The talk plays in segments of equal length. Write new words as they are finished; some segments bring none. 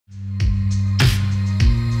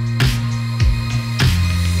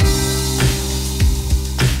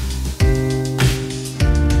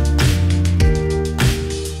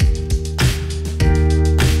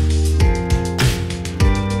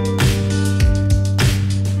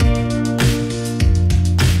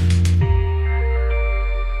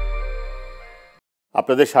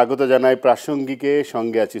আপনাদের স্বাগত জানাই প্রাসঙ্গিকে,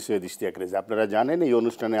 সঙ্গে আছি সৈয়দ ইশতিয়াক রেজা। আপনারা জানেন এই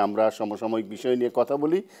অনুষ্ঠানে আমরা সমসাময়িক বিষয় নিয়ে কথা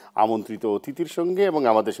বলি আমন্ত্রিত অতিথির সঙ্গে, এবং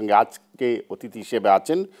আমাদের সঙ্গে আজকে অতিথি হিসেবে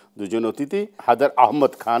আছেন দুজন অতিথি। হায়দার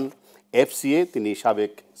আহমদ খান FCA, তিনি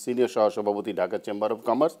সাবেক সিনিয়র সহসভাপতি ঢাকা চেম্বার অফ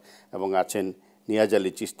কমার্স, এবং আছেন নিয়াজ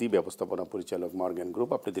আলী চিস্তি, ব্যবস্থাপনা পরিচালক মর্গ্যান গ্রুপ।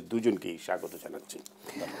 আপনাদের দুজনকেই স্বাগত জানাচ্ছি।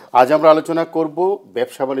 আজ আমরা আলোচনা করব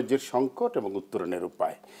ব্যবসা বাণিজ্যের সংকট এবং উত্তরণের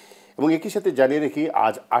উপায়। এবং একই সাথে জানিয়ে রাখি,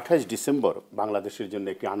 আজ 28 ডিসেম্বর বাংলাদেশের জন্য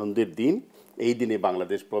একটি আনন্দের দিন। এই দিনে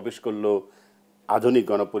বাংলাদেশ প্রবেশ করল আধুনিক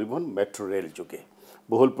গণপরিবহন মেট্রো রেল যুগে।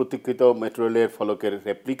 বহুল প্রতীক্ষিত মেট্রো রেলের ফলকের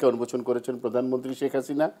রেপ্লিকা উন্মোচন করেছেন প্রধানমন্ত্রী শেখ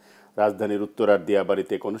হাসিনা। রাজধানীর উত্তরার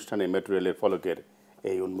দিয়াবাড়িতে এক অনুষ্ঠানে মেট্রো রেলের ফলকের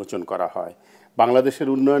এই উন্মোচন করা হয়। বাংলাদেশের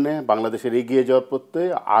উন্নয়নে, বাংলাদেশের এগিয়ে যাওয়ার প্রত্যয়ে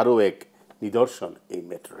আরও এক নিদর্শন এই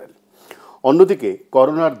মেট্রো রেল। অন্যদিকে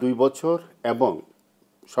করোনার 2 বছর এবং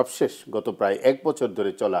সবশেষ গত প্রায় 1 বছর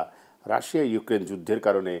ধরে চলা রাশিয়া ইউক্রেন যুদ্ধের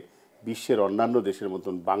কারণে বিশ্বের অন্যান্য দেশের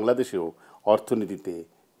মতন বাংলাদেশেও অর্থনীতিতে,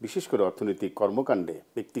 বিশেষ করে অর্থনৈতিক কর্মকাণ্ডে,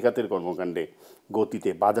 ব্যক্তিগতের কর্মকাণ্ডে গতিতে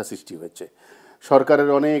বাধা সৃষ্টি হয়েছে। সরকারের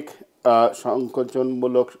অনেক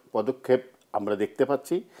সংকোচনমূলক পদক্ষেপ আমরা দেখতে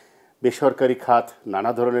পাচ্ছি। বেসরকারি খাত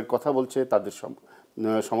নানা ধরনের কথা বলছে, তাদের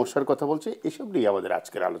সমস্যার কথা বলছে। এসব নিয়ে আমাদের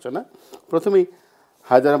আজকের আলোচনা। প্রথমেই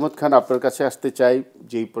হায়দার আহমদ খান, আপনার কাছে আসতে চাই।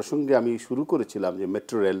 যেই প্রসঙ্গে আমি শুরু করেছিলাম যে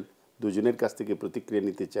মেট্রো রেল, দুজনের কাছ থেকে প্রতিক্রিয়া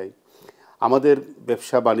নিতে চাই। আমাদের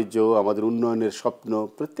ব্যবসা বাণিজ্য, আমাদের উন্নয়নের স্বপ্ন,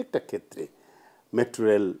 প্রত্যেকটা ক্ষেত্রে মেট্রো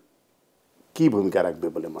রেল কী ভূমিকা রাখবে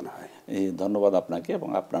বলে মনে হয়? ধন্যবাদ আপনাকে এবং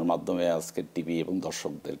আপনার মাধ্যমে আজকে টিভি এবং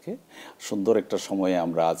দর্শকদেরকে। সুন্দর একটা সময়ে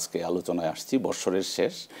আমরা আজকে আলোচনায় আসছি। বৎসরের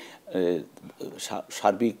শেষ,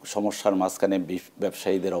 সার্বিক সমস্যার মাঝখানে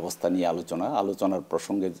ব্যবসায়ীদের অবস্থা নিয়ে আলোচনার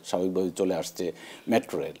প্রসঙ্গে স্বাভাবিকভাবে চলে আসছে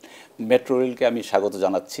মেট্রো রেল। মেট্রো রেলকে আমি স্বাগত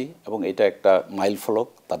জানাচ্ছি এবং এটা একটা মাইল ফলক,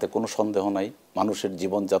 তাতে কোনো সন্দেহ নাই। মানুষের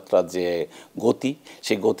জীবনযাত্রার যে গতি,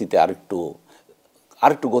 সেই গতিতে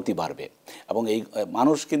আরেকটু গতি বাড়বে। এবং এই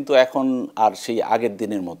মানুষ কিন্তু এখন আর সেই আগের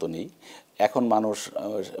দিনের মতো নেই। এখন মানুষ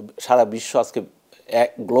সারা বিশ্ব আজকে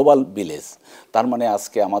গ্লোবাল ভিলেজ। তার মানে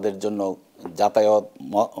আজকে আমাদের জন্য যাতায়াত,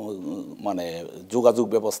 মানে যোগাযোগ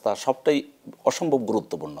ব্যবস্থা সবটাই অসম্ভব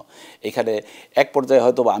গুরুত্বপূর্ণ। এখানে এক পর্যায়ে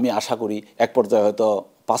হয়তো, আমি আশা করি এক পর্যায়ে হয়তো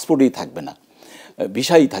পাসপোর্টই থাকবে না,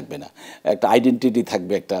 ভিসাই থাকবে না, একটা আইডেন্টিটি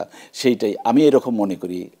থাকবে একটা, সেইটাই আমি এরকম মনে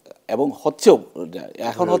করি। এবং হচ্ছেও,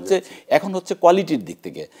 এখন হচ্ছে কোয়ালিটির দিক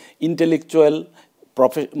থেকে, ইন্টেলেকচুয়াল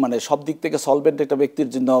মানে সব দিক থেকে সলভেন্ট একটা ব্যক্তির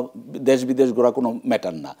জন্য দেশ বিদেশ ঘোরা কোনো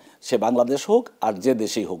ম্যাটার না। সে বাংলাদেশ হোক আর যে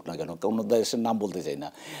দেশেই হোক না কেন, কোনো দেশের নাম বলতে চাই না।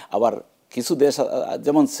 আবার কিছু দেশ,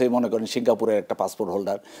 যেমন সে মনে করেন সিঙ্গাপুরের একটা পাসপোর্ট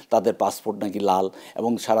হোল্ডার, তাদের পাসপোর্ট নাকি লাল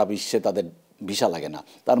এবং সারা বিশ্বে তাদের ভিসা লাগে না।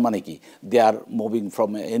 তার মানে কি, দে are moving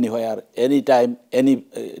from anywhere, any time, any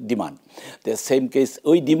demand. The same case,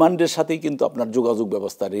 ওই ডিমান্ডের সাথেই কিন্তু আপনার যোগাযোগ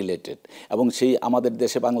ব্যবস্থা রিলেটেড। এবং সেই আমাদের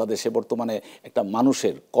দেশে, বাংলাদেশে বর্তমানে একটা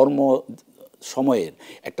মানুষের কর্ম সময়ের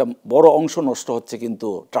একটা বড় অংশ নষ্ট হচ্ছে কিন্তু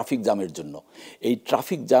ট্রাফিক জ্যামের জন্য। এই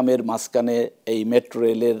ট্রাফিক জ্যামের মাঝখানে এই মেট্রো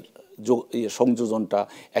রেলের সংযোজনটা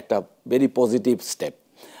একটা ভেরি পজিটিভ স্টেপ।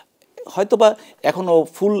 হয়তোবা এখনো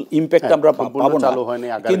ফুল ইম্প্যাক্ট আমরা পাবো না,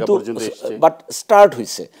 কিন্তু বাট স্টার্ট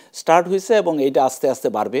হয়েছে এবং এইটা আস্তে আস্তে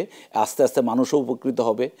বাড়বে, আস্তে আস্তে মানুষও উপকৃত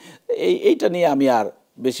হবে। এইটা নিয়ে আমি আর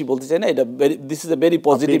বেশি বলতে চাই না। এটা this is a very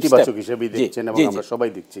positive ইতিবাচক হিসেবে দেখছেন এবং আমরা সবাই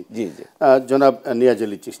দেখছি। জি জি, জনাব নিয়াজ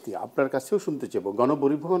আলী চিস্তি, আপনার কাছেও শুনতে চাইব।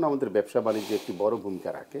 গণপরিবহন আমাদের ব্যবসা বাণিজ্যে একটি বড় ভূমিকা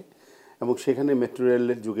রাখে এবং সেখানে মেট্রো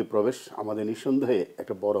রেলের যুগে প্রবেশ আমাদের নিঃসন্দেহে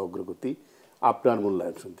একটা বড় অগ্রগতি। আপনার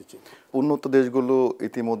মূল্যায়ন শুনতে চাই। উন্নত দেশগুলো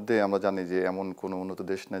ইতিমধ্যে আমরা জানি যে এমন কোনো উন্নত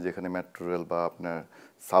দেশ নেই যেখানে মেট্রো রেল বা আপনার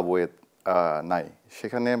সাবওয়ে নাই।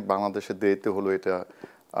 সেখানে বাংলাদেশের দেরিতে হলো এটা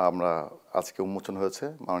আমরা আজকে উন্মোচন হয়েছে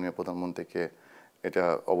মাননীয় প্রধানমন্ত্রীকে। এটা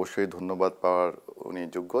অবশ্যই ধন্যবাদ পাওয়ার উনি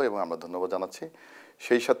যোগ্য এবং আমরা ধন্যবাদ জানাচ্ছি।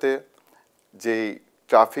 সেই সাথে যেই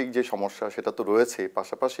ট্রাফিক যে সমস্যা সেটা তো রয়েছেই,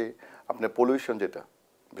 পাশাপাশি আপনার পলিউশন, যেটা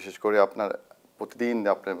বিশেষ করে আপনার প্রতিদিন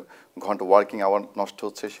আপনার ঘন্টা ওয়ার্কিং আওয়ার নষ্ট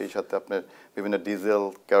হচ্ছে, সেই সাথে আপনার বিভিন্ন ডিজেল,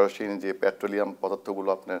 কেরোসিন, যে পেট্রোলিয়াম পদার্থগুলো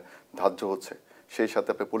আপনার ধার্য হচ্ছে, সেই সাথে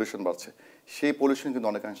আপনার পলিউশন বাড়ছে। সেই পলিউশন কিন্তু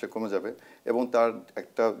অনেকাংশে কমে যাবে এবং তার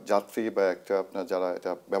একটা যাত্রী বা একটা আপনার যারা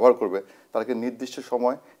এটা ব্যবহার করবে, তাদেরকে নির্দিষ্ট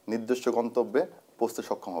সময় নির্দিষ্ট গন্তব্যে পৌঁছতে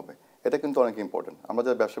সক্ষম হবে। এটা কিন্তু অনেক ইম্পর্টেন্ট। আমরা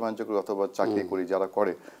যারা ব্যবসা বাণিজ্য করি অথবা চাকরি করি, যারা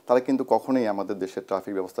করে, তারা কিন্তু কখনোই আমাদের দেশের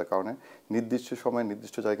ট্রাফিক ব্যবস্থার কারণে নির্দিষ্ট সময়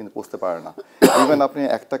নির্দিষ্ট জায়গায় কিন্তু পৌঁছতে পারে না। ইভেন আপনি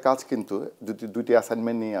একটা কাজ কিন্তু দুইটি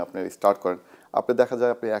অ্যাসাইনমেন্ট নিয়ে আপনি স্টার্ট করেন, আপনি দেখা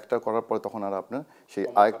যায় আপনি একটা করার পরে তখন আর আপনার সেই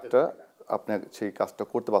আরেকটা আপনি সেই কাজটা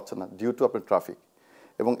করতে পারছেন না, ডিউ টু আপনার ট্রাফিক।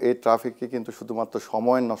 এবং এই ট্রাফিকে কিন্তু শুধুমাত্র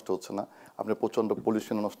সময় নষ্ট হচ্ছে না, আপনার প্রচণ্ড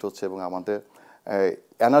পলিউশন নষ্ট হচ্ছে এবং আমাদের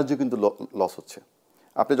এনার্জি কিন্তু লস হচ্ছে।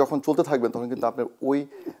 আপনি যখন চলতে থাকবেন তখন কিন্তু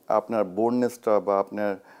আপনার বোর্ডনেসটা বা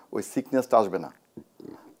আপনার ওই সিকনেসটা আসবে না।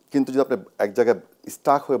 কিন্তু যদি আপনি এক জায়গায়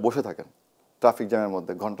স্টাক হয়ে বসে থাকেন ট্রাফিক জ্যামের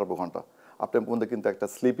মধ্যে ঘন্টার পর ঘন্টা, আপনার মধ্যে কিন্তু একটা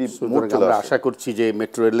স্লিপি মুড চলে আমরা আসে। আশা করছি যে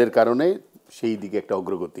মেট্রো রেলের কারণে সেই দিকে একটা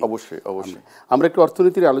অগ্রগতি। অবশ্যই অবশ্যই। আমরা একটু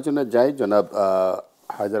অর্থনীতির আলোচনায় যাই জনাব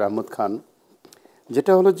হায়দার আহমদ খান।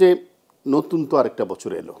 যেটা হলো যে নতুন তো আরেকটা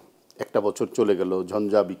বছর এলো, একটা বছর চলে গেল,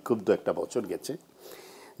 ঝঞ্ঝা বিক্ষুব্ধ একটা বছর গেছে।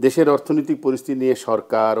 দেশের অর্থনৈতিক পরিস্থিতি নিয়ে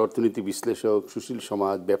সরকার, অর্থনীতি বিশ্লেষক, সুশীল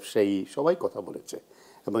সমাজ, ব্যবসায়ী সবাই কথা বলেছে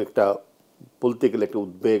এবং একটা বলতে গেলে একটা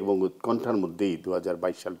উদ্বেগ এবং উৎকণ্ঠার মধ্যেই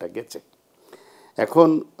 2022 সালটা গেছে। এখন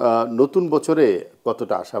নতুন বছরে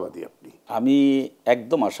কতটা আশাবাদী আপনি? আমি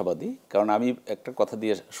একদম আশাবাদী, কারণ আমি একটা কথা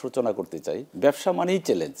দিয়ে সূচনা করতে চাই। ব্যবসা মানেই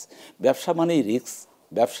চ্যালেঞ্জ, ব্যবসা মানেই রিস্ক,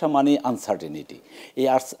 ব্যবসা মানেই আনসার্টেনিটি। এই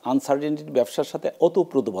আনসার্টেনিটি ব্যবসার সাথে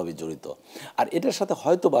ওতপ্রোতভাবে জড়িত। আর এটার সাথে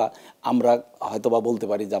আমরা হয়তোবা বলতে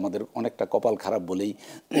পারি যে আমাদের অনেকটা কপাল খারাপ বলেই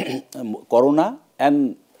করোনা অ্যান্ড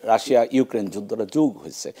রাশিয়া ইউক্রেন যুদ্ধটা যোগ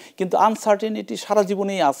হয়েছে। কিন্তু আনসার্টেনিটি সারা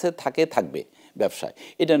জীবনেই আছে, থাকবে ব্যবসায়,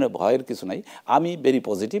 এটা নিয়ে ভয়ের কিছু নাই। আমি ভেরি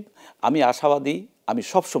পজিটিভ, আমি আশাবাদী। আমি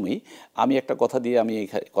সবসময়ই একটা কথা দিয়ে আমি এই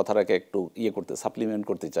কথাটাকে একটু সাপ্লিমেন্ট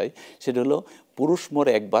করতে চাই। সেটা হলো, পুরুষ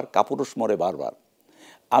মরে একবার, কাপুরুষ মরে বারবার।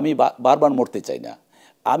 আমি বারবার মরতে চাই না,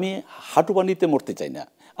 আমি হাঁটু পানিতে মরতে চাই না,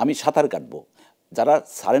 আমি সাঁতার কাটবো। যারা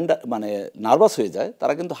নার্ভাস হয়ে যায়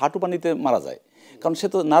তারা কিন্তু হাঁটু পানিতে মারা যায়, কারণ সে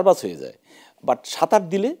তো নার্ভাস হয়ে যায়। বাট সাঁতার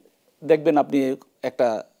দিলে দেখবেন আপনি একটা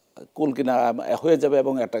কুল কিনা হয়ে যাবে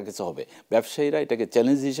এবং একটা কিছু হবে। ব্যবসায়ীরা এটাকে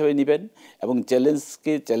চ্যালেঞ্জ হিসেবে নেবেন এবং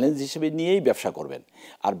চ্যালেঞ্জ হিসেবে নিয়েই ব্যবসা করবেন।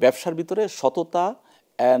 আর ব্যবসার ভিতরে সততা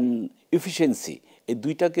অ্যান্ড এফিসিয়েন্সি, এই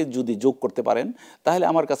দুইটাকে যদি যোগ করতে পারেন, তাহলে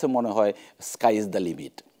আমার কাছে মনে হয় স্কাই ইজ দ্য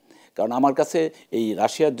লিমিট। কারণ আমার কাছে এই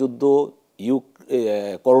রাশিয়ার যুদ্ধ,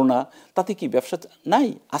 করোনা, তাতে কি ব্যবসা নাই?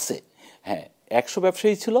 আছে। হ্যাঁ, 100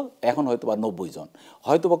 ব্যবসায়ী ছিল, এখন হয়তোবা 90 জন,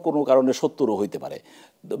 হয়তোবা কোনো কারণে 70ও হইতে পারে,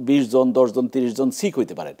 20 জন, 10 জন, 30 জন সিক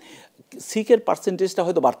হইতে পারেন। সিকের পার্সেন্টেজটা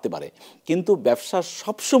হয়তো বাড়তে পারে, কিন্তু ব্যবসা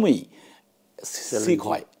সবসময়ই সিক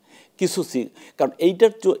হয় কিছু সিক। কারণ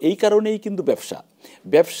এই কারণেই কিন্তু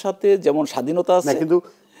ব্যবসাতে যেমন স্বাধীনতা আছে। কিন্তু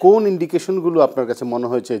কোন ইন্ডিকেশনগুলো আপনার কাছে মনে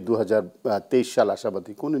হয়েছে 2023 সাল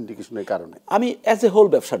আশাবাদী? কোন ইন্ডিকেশনের কারণে? আমি অ্যাজ এ হোল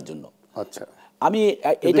ব্যবসার জন্য, আচ্ছা, আমি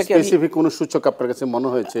এটাকে স্পেসিফিক কোন সূচক আপনার কাছে মনে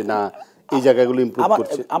হয়েছে না এই জায়গাগুলো ইমপ্রুভ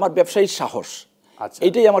করছে? আমার ব্যবসায়ীর সাহস, আচ্ছা,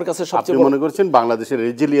 এটাই আমার কাছে সবচেয়ে আপনি মনে করছেন বাংলাদেশের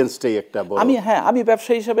রেজিলিয়েন্সটাই একটা বড়। আমি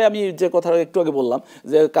ব্যবসায়ী হিসেবে আমি যে কথা একটু আগে বললাম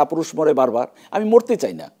যে কাপুরুষ মরে বারবার, আমি মরতে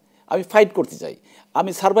চাই না, আমি ফাইট করতে চাই,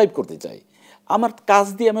 আমি সারভাইভ করতে চাই। আমার কাজ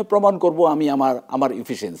দিয়ে আমি প্রমাণ করব আমি আমার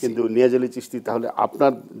এফিসিয়েন্সি। কিন্তু নিয়াজ আলী চিশতি, তাহলে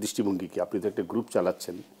আপনার দৃষ্টিভঙ্গি কি? আপনি তো একটা গ্রুপ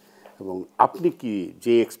চালাচ্ছেন এবং আপনি কি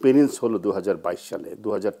যে এক্সপেরিয়েন্স হলো 2022 সালে,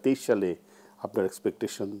 2023 সালে আপনার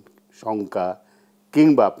এক্সপেকটেশন, শঙ্কা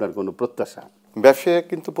কিংবা আপনার কোনো প্রত্যাশা? ব্যবসায়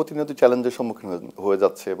কিন্তু প্রতিনিয়ত চ্যালেঞ্জের সম্মুখীন হয়ে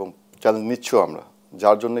যাচ্ছে এবং চ্যালেঞ্জ নিচ্ছেও আমরা,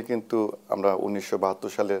 যার জন্য কিন্তু আমরা 1972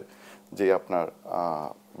 সালের যে আপনার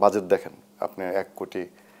বাজেট দেখেন, আপনি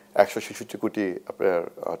 1,166 কোটি আপনার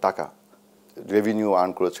টাকা রেভিনিউ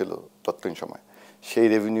আর্ন করেছিল তৎকালীন সময়। সেই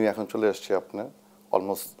রেভিনিউ এখন চলে আসছে আপনার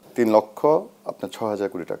অলমোস্ট 3,06,000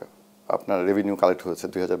 কোটি টাকা আপনার রেভিনিউ কালেক্ট হয়েছে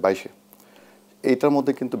 2022-এ। এইটার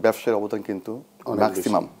মধ্যে কিন্তু ব্যবসায়ের অবদান কিন্তু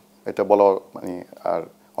ম্যাক্সিমাম, এটা বলা আর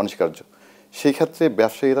অনস্বীকার্য। সেই ক্ষেত্রে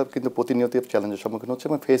ব্যবসায়ীরা কিন্তু প্রতিনিয়ত চ্যালেঞ্জের সম্মুখীন হচ্ছে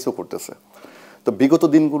এবং ফেসও করতেছে। তো বিগত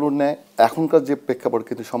দিনগুলোর ন্যায় এখনকার যে প্রেক্ষাপট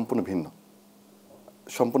কিন্তু সম্পূর্ণ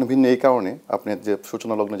ভিন্ন। এই কারণে আপনি যে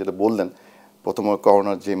সূচনা লগ্নে যেটা বললেন, প্রথম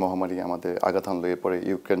করোনার যে মহামারী আমাদের আঘাত হানলো, এরপরে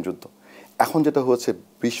ইউক্রেন যুদ্ধ, এখন যেটা হচ্ছে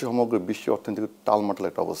সমগ্র বিশ্ব অর্থনীতি টালমাটাল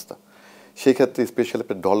একটা অবস্থা। সেই ক্ষেত্রে স্পেশালি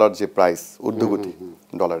আপনার ডলার যে প্রাইস ঊর্ধ্বগতি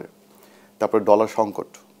ডলারের, তারপরে ডলার সংকট,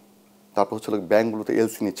 তারপর হচ্ছে ব্যাঙ্কগুলোতে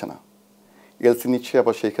এলসি নিচ্ছে না, এলসি নিচ্ছে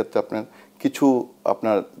আবার সেই ক্ষেত্রে আপনার কিছু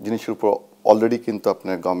আপনার জিনিসের উপর অলরেডি কিন্তু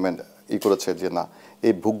আপনার গভর্নমেন্ট করেছে যে না,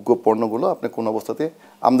 এই ভোগ্য পণ্যগুলো আপনার কোনো অবস্থাতে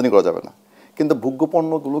আমদানি করা যাবে না। কিন্তু ভোগ্য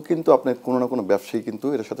পণ্যগুলো কিন্তু আপনার কোনো না কোনো ব্যবসায়ী কিন্তু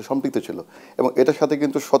এটার সাথে সম্পৃক্ত ছিল এবং এটার সাথে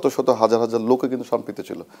কিন্তু শত শত হাজার হাজার লোকও কিন্তু সম্পৃক্ত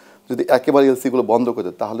ছিল। যদি একেবারে এলসিগুলো বন্ধ করে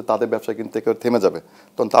দেয় তাহলে তাদের ব্যবসা কিন্তু একেবারে থেমে যাবে,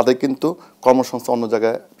 তখন তাদের কিন্তু কর্মসংস্থান অন্য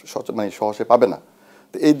জায়গায় সহজে পাবে না।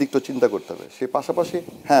 তো এই দিকটা চিন্তা করতে হবে। সেই পাশাপাশি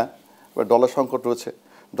হ্যাঁ, ডলার সংকট রয়েছে।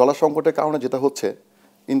 ডলার সংকটের কারণে যেটা হচ্ছে,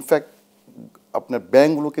 ইনফ্যাক্ট আপনার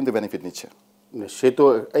ব্যাঙ্কগুলো কিন্তু বেনিফিট নিচ্ছে। সে তো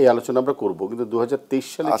এই আলোচনা আমরা করবো, কিন্তু 2023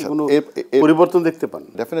 সালে কি কোনো পরিবর্তন দেখতে পান?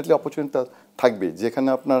 ডেফিনেটলি অপরচুনিটি থাকবে। যেখানে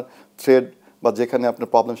আপনার থ্রেড বা যেখানে আপনার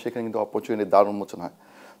প্রবলেম, সেখানে কিন্তু অপরচুনিটি দ্বার উন্মোচন হয়।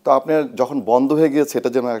 তো আপনার যখন বন্ধ হয়ে গিয়েছে, এটা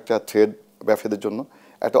যেন একটা থ্রেড ব্যবসায়ীদের জন্য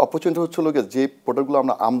একটা অপরচুনিটি হচ্ছিল যে প্রোডাক্টগুলো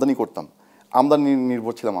আমরা আমদানি করতাম, আমদানি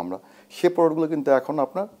নির্ভর ছিলাম আমরা, সে প্রোডাক্টগুলো কিন্তু এখন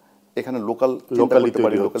আপনার এখানে লোকাল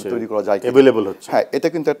তৈরি করা যায়, অ্যাভেলেবল হচ্ছে। হ্যাঁ, এটা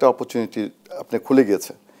কিন্তু একটা অপরচুনিটি আপনি খুলে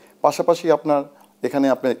গিয়েছে। পাশাপাশি আপনার এখানে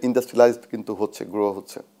আপনার ইন্ডাস্ট্রিয়ালাইজড কিন্তু হচ্ছে, গ্রো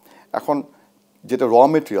হচ্ছে। এখন যেটা র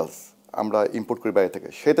মেটেরিয়ালস আমরা ইম্পোর্ট করি বাইরে থেকে,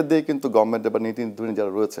 সেটা দিয়ে কিন্তু গভর্নমেন্ট বা নীতি নির্ধারণী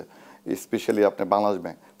যারা রয়েছে, স্পেশালি আপনার বাংলাদেশ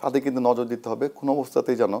ব্যাংক, তাদের কিন্তু নজর দিতে হবে কোনো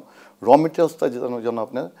অবস্থাতেই যেন র মেটেরিয়ালসটা যেন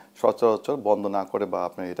আপনার সচরাচর বন্ধ না করে বা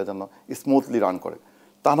আপনার এটা যেন স্মুথলি রান করে।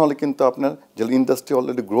 তা নাহলে কিন্তু আপনার যে ইন্ডাস্ট্রি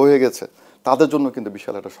অলরেডি গ্রো হয়ে গেছে তাদের জন্য কিন্তু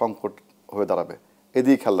বিশাল একটা সংকট হয়ে দাঁড়াবে,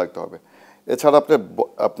 এদিকে খেয়াল রাখতে হবে। এছাড়া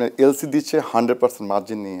আপনার এলসি দিচ্ছে 100%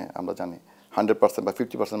 মার্জিন নিয়ে, আমরা জানি 100% বা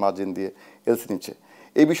 50% মার্জিন দিয়ে এলসি নিচ্ছে।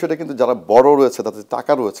 এই বিষয়টা কিন্তু যারা বড় রয়েছে, তাদের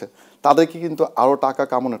টাকা রয়েছে, তাদেরকে কিন্তু আরও টাকা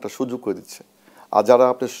কামানোর একটা সুযোগ করে দিচ্ছে। আর যারা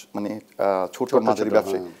আপনার মানে ছোট মাঝারি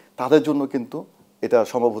ব্যবসায়ী, তাদের জন্য কিন্তু এটা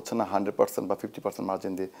সম্ভব হচ্ছে না 100% বা 50%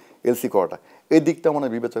 মার্জিন দিয়ে এলসি করাটা। এই দিকটা মানে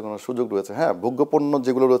বিবেচনা করার সুযোগ রয়েছে। হ্যাঁ, ভোগ্যপণ্য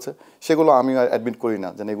যেগুলো রয়েছে সেগুলো আমি অ্যাডমিট করি না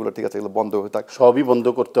যে এগুলো ঠিক আছে, এগুলো বন্ধ হয়ে থাকে, সবই বন্ধ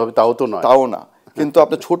করতে হবে তাও তো নয়, তাও না। কিন্তু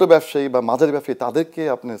আপনার ছোট ব্যবসায়ী বা মাঝারি ব্যবসায়ী তাদেরকে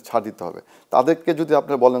আপনি ছাড় দিতে হবে। তাদেরকে যদি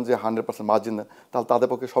আপনি বলেন যে 100% মার্জিন দেন, তাহলে তাদের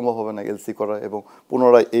পক্ষে সম্ভব হবে না এলসি করা এবং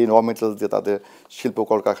পুনরায় এই র মেটেরিয়ালস দিয়ে তাদের শিল্প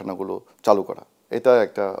কলকারখানাগুলো চালু করা। এটা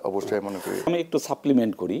একটা অবশ্যই মনে করি। আমি একটু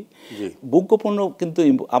সাপ্লিমেন্ট করি, ভোগ্যপণ্য কিন্তু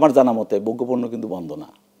আমার জানা মতে ভোগ্যপণ্য কিন্তু বন্ধ না,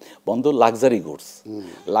 বন্ধ লাক্সারি গুডস।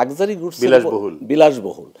 লাক্সারি গুডস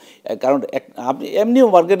বিলাসবহুল, কারণ আপনি এমনিও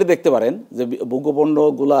মার্কেটে দেখতে পারেন যে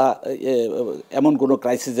ভোগ্যপণ্যগুলা এমন কোনো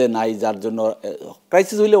ক্রাইসিসে নাই, যার জন্য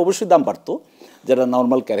ক্রাইসিস হইলে অবশ্যই দাম বাড়তো, যেটা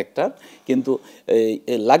নর্মাল ক্যারেক্টার। কিন্তু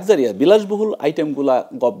লাক্সারি বিলাসবহুল আইটেমগুলা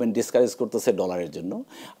গভর্নমেন্ট ডিসকারেজ করতেছে ডলারের জন্য।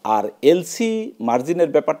 আর এলসি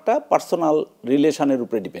মার্জিনের ব্যাপারটা পার্সোনাল রিলেশনের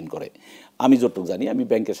উপরে ডিপেন্ড করে। আমি যতটুকু জানি, আমি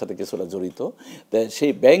ব্যাংকের সাথে কিছুটা জড়িত,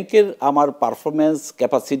 সেই ব্যাংকের আমার পারফরমেন্স,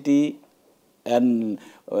 ক্যাপাসিটি অ্যান্ড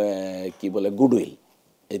কি বলে গুডউইল,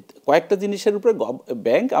 এই কয়েকটা জিনিসের উপরে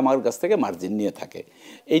ব্যাংক আমার কাছ থেকে মার্জিন নিয়ে থাকে।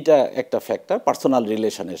 এইটা একটা ফ্যাক্টর পার্সোনাল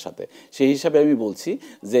রিলেশনের সাথে। সেই হিসাবে আমি বলছি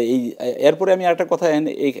যে এরপরে আমি একটা কথা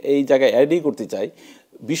এই জায়গায় অ্যাডই করতে চাই,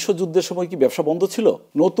 বিশ্বযুদ্ধের সময় কি ব্যবসা বন্ধ ছিল?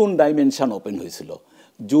 নতুন ডাইমেনশন ওপেন হয়েছিল,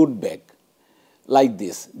 জুট ব্যাগ লাইক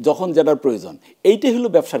দিস, যখন যেটার প্রয়োজন। এইটাই হলো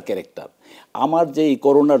ব্যবসার ক্যারেক্টার। আমার যে এই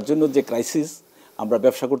করোনার জন্য যে ক্রাইসিস, আমরা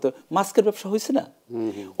ব্যবসা করতে, মাস্কের ব্যবসা হয়েছে না,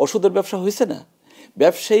 ওষুধের ব্যবসা হয়েছে না,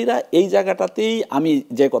 ব্যবসায়ীরা এই জায়গাটাতেই, আমি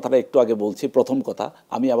যে কথাটা একটু আগে বলছি, প্রথম কথা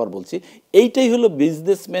আমি আবার বলছি, এইটাই হলো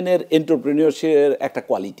বিজনেসম্যানের এন্টারপ্রেনিয়রশিপের একটা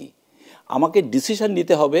কোয়ালিটি। আমাকে ডিসিশন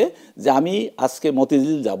নিতে হবে যে আমি আজকে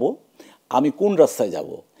মতিঝিল যাব, আমি কোন রাস্তায় যাব।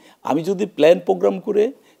 আমি যদি প্ল্যান প্রোগ্রাম করে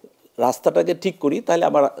রাস্তাটাকে ঠিক করি তাহলে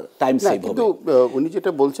আমার টাইম সেভ হবে। কিন্তু উনি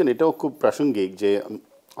যেটা বলছেন এটাও খুব প্রাসঙ্গিক, যে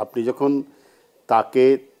আপনি যখন তাকে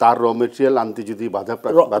তার র মেটেরিয়াল আনতে যদি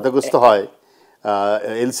বাধাগ্রস্ত হয়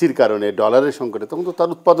এলসির কারণে, ডলারের সংকটে, তখন তো তার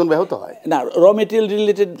উৎপাদন ব্যাহত হয় না। র মেটেরিয়াল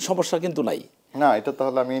রিলেটেড সমস্যা কিন্তু নাই না। এটা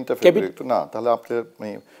তাহলে আমি ইন্টারফেয়ার করি একটু না, তাহলে আপনার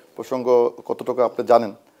প্রসঙ্গ কতটুকু আপনি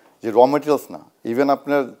জানেন যে র মেটেরিয়ালস না, ইভেন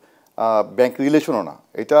আপনার ব্যাংক রিলেশনও না,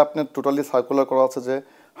 এটা আপনার টোটালি সার্কুলার করা আছে যে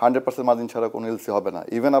 100% মার্জিন ছাড়া কোনো এলসি হবে না।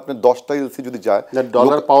 ইভেন আপনি 10টা এলসি যদি যায়,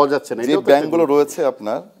 ডলার পাওয়া যাচ্ছে না, যে ব্যাংকগুলো রয়েছে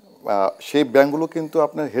আপনার, সেই ব্যাংকগুলো কিন্তু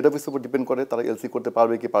আপনার হেড অফিসের উপর ডিপেন্ড করে তারা এলসি করতে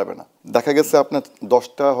পারবে কি পারবে না। দেখা গেছে আপনার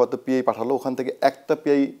 10টা হয়তো পিআই পাঠালো, ওখান থেকে একটা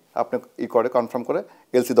পিআই আপনি করে কনফার্ম করে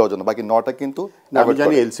এলসি দেওয়ার জন্য, বাকি 9টা কিন্তু আমি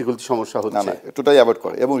জানি এলসি করতে সমস্যা হচ্ছে না, টোটালি অ্যাভয়েড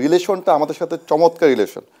করে। এবং রিলেশনটা আমাদের সাথে চমৎকার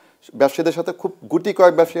রিলেশন, ব্যবসায়ীদের সাথে খুব গুটি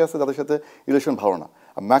কয়েক ব্যবসায়ী আছে যাদের সাথে রিলেশন ভালো না,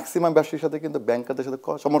 আর ম্যাক্সিমাম ব্যবসায়ীর সাথে কিন্তু ব্যাংকারদের সাথে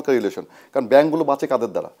চমৎকার রিলেশন। কারণ ব্যাংকগুলো বাঁচে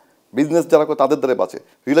কাদের দ্বারা? বিজনেস যারা করে তাদের দ্বারা বাঁচে,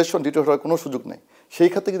 রিলেশন ডিটেল হওয়ার কোনো সুযোগ নেই। সেই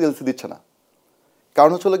ক্ষেত্রে কিন্তু এলসি দিচ্ছে না,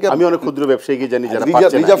 কারণ হচ্ছে কি আমি অনেক ক্ষুদ্র ব্যবসায়ীকে জানি যারা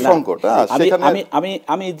রিজার্ভ সংকট,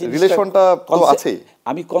 আমি রিলেশনটা তো আছেই।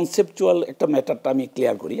 আমি কনসেপচুয়াল একটা ম্যাটারটা আমি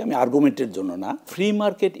ক্লিয়ার করি, আমি আর্গুমেন্টের জন্য না। ফ্রি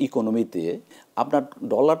মার্কেট ইকোনমিতে আপনার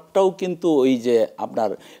ডলারটাও কিন্তু ওই যে আপনার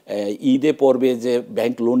ঈদে পড়বে যে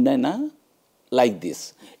ব্যাংক লোন নেয় না, লাইক দিস।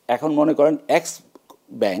 এখন মনে করেন এক্স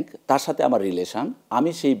ব্যাংক, তার সাথে আমার রিলেশন, আমি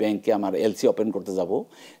সেই ব্যাংকে আমার এলসি ওপেন করতে যাব,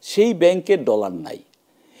 সেই ব্যাংকের ডলার নাই,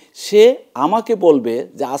 সে আমাকে বলবে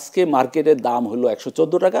যে আজকে মার্কেটের দাম হলো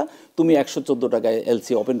 114 টাকা, তুমি 114 টাকায়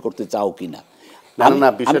এলসি ওপেন করতে চাও কিনা। না,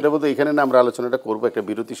 বিষয়টা বলতে এখানে না আমরা আলোচনাটা করব, একটা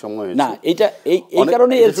বিরতি সময় হয়েছে না। এটা এই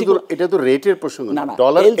কারণে এলসি, এটা তো রেটের প্রসঙ্গ না,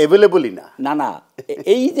 ডলার अवेलेबलই না। না,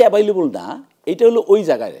 এই যে অ্যাভেলেবল না, এটা হলো ওই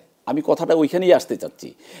জায়গায়, আমি কথাটা ওইখানেই আসতে চাচ্ছি।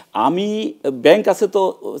 আমি ব্যাংক আছে তো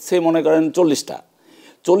সে মনে করেন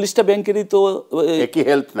 40টা ব্যাংকেরই তো একই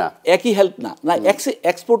হেল্প না,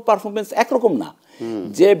 এক্সপোর্ট পারফরমেন্স একরকম না।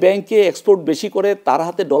 যে ব্যাংকে এক্সপোর্ট বেশি করে তার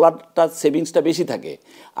হাতে ডলারটা সেভিংসটা বেশি থাকে,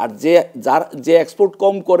 আর যে এক্সপোর্ট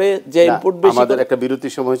কম করে, যে ইম্পোর্ট বেশি। আমাদের একটা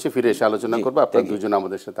বিরতির সময় হচ্ছে, ফিরে এসে আলোচনা করবো। আপনারা দুজন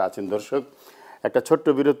আমাদের সাথে আছেন দর্শক, একটা ছোট্ট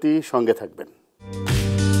বিরতি, সঙ্গে থাকবেন।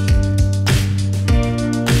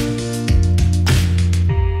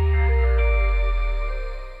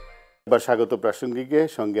 এবার স্বাগত প্রাসঙ্গিকে,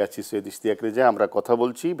 সঙ্গে আছি সৈয়দ ইশতিয়াক রেজা। আমরা কথা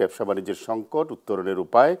বলছি ব্যবসা বাণিজ্যের সংকট, উত্তরণের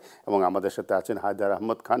উপায়, এবং আমাদের সাথে আছেন হায়দার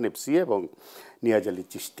আহমদ খান এফসিএ এবং নিয়াজ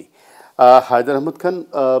চিশতি। হায়দার আহমদ খান,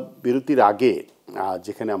 বিরতির আগে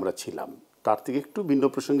যেখানে আমরা ছিলাম তার থেকে একটু ভিন্ন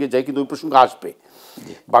প্রসঙ্গে যাই, কিন্তু ওই প্রসঙ্গ আসবে।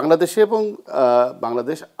 বাংলাদেশে এবং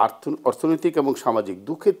বাংলাদেশ অর্থনৈতিক এবং সামাজিক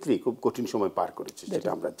দুক্ষেত্রেই খুব কঠিন সময় পার করেছে, যেটা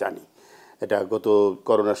আমরা জানি। এটা গত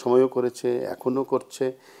করোনার সময়ও করেছে, এখনও করছে।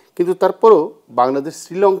 কিন্তু তারপরও বাংলাদেশ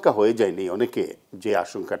শ্রীলঙ্কা হয়ে যায়নি অনেকে যে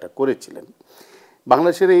আশঙ্কাটা করেছিলেন।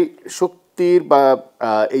 বাংলাদেশের এই শক্তির বা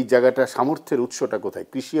এই জায়গাটা সামর্থ্যের উৎসটা কোথায়?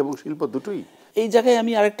 কৃষি এবং শিল্প দুটোই? এই জায়গায়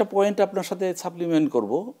আমি আরেকটা পয়েন্ট আপনার সাথে সাপ্লিমেন্ট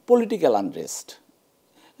করব, পলিটিক্যাল আনরেস্ট।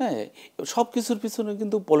 হ্যাঁ, সব কিছুর পিছনে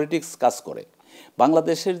কিন্তু পলিটিক্স কাজ করে।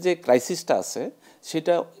 বাংলাদেশের যে ক্রাইসিসটা আছে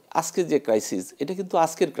সেটা আজকে যে ক্রাইসিস, এটা কিন্তু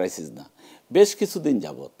আজকের ক্রাইসিস না, বেশ কিছুদিন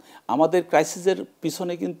যাবৎ আমাদের ক্রাইসিসের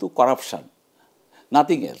পিছনে কিন্তু করাপশান,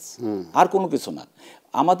 নাথিং এলস, আর কোনো কিছু না।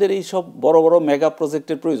 আমাদের এই সব বড় বড় মেগা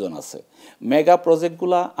প্রজেক্টের প্রয়োজন আছে। মেগা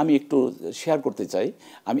প্রজেক্টগুলো আমি একটু শেয়ার করতে চাই।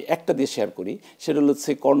 আমি একটা দিয়ে শেয়ার করি, সেটা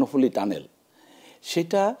হচ্ছে কর্ণফুলী টানেল।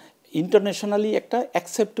 সেটা ইন্টারন্যাশনালি একটা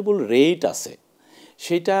অ্যাকসেপ্টেবল রেট আছে,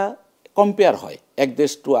 সেটা কম্পেয়ার হয় এক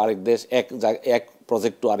দেশ টু আরেক দেশ, এক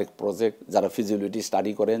প্রজেক্ট টু আরেক প্রজেক্ট। যারা ফিজিবিলিটি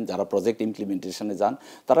স্টাডি করেন, যারা প্রজেক্ট ইমপ্লিমেন্টেশনে যান,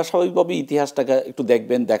 তারা স্বাভাবিকভাবে ইতিহাসটাকে একটু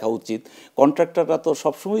দেখবেন, দেখা উচিত। কন্ট্রাক্টররা তো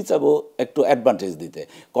সবসময় চাইবো একটু অ্যাডভান্টেজ দিতে।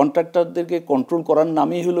 কন্ট্রাক্টরদেরকে কন্ট্রোল করার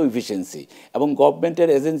নামই হলো ইফিসিয়েন্সি, এবং গভর্নমেন্টের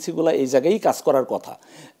এজেন্সিগুলো এই জায়গায়ই কাজ করার কথা।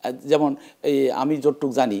 যেমন এই আমি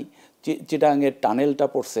যতটুকু জানি, চিটাগাংয়ের টানেলটা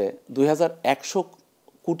পড়ছে 2100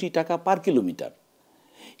 কোটি টাকা পার কিলোমিটার।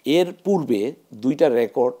 এর পূর্বে দুইটা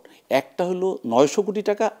রেকর্ড, একটা হলো 900 কোটি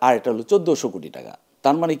টাকা আর একটা হলো 1400 কোটি টাকা।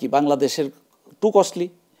 তার মানে কি বাংলাদেশের টু কস্টলি?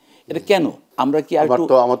 এটা কেন? আমরা কি আর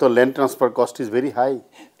আমার তো land transfer cost is very high,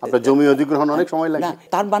 আপনার জমি অধিগ্রহণ অনেক সময় লাগে। না,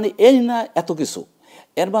 তার মানে এই না এত কিছু।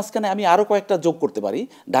 এর মাঝখানে আমি আরও কয়েকটা যোগ করতে পারি।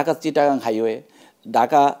 ঢাকা চিটাগাং হাইওয়ে,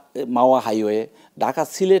 ঢাকা মাওয়া হাইওয়ে, ঢাকা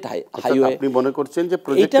সিলেট হাইওয়ে। আপনি মনে করছেন যে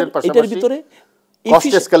প্রজেক্টের এটার পাশাপাশি ভিতরে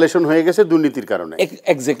কস্ট এসকালেশন হয়ে গেছে দুর্নীতির কারণে?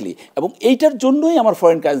 এক্স্যাক্টলি, এবং এইটার জন্যই আমার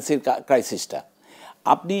ফরেন কারেন্সির ক্রাইসিসটা।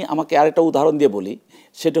 আপনি আমাকে আরেকটা উদাহরণ দিয়ে বলি,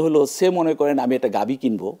 সেটা হলো, সে মনে করেন আমি একটা গাভী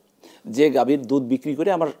কিনবো, যে গাভীর দুধ বিক্রি করে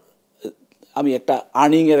আমি একটা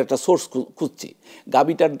আর্নিংয়ের একটা সোর্স খুঁজছি।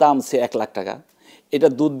 গাভীটার দাম সে 1 লাখ টাকা, এটা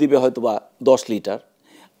দুধ দিবে হয়তো বা 10 লিটার।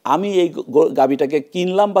 আমি এই গাভীটাকে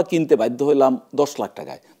কিনলাম বা কিনতে বাধ্য হইলাম 10 লাখ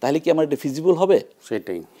টাকায়, তাহলে কি আমার এটা ফিজিবল হবে?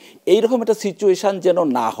 সেটাই। এইরকম একটা সিচুয়েশান যেন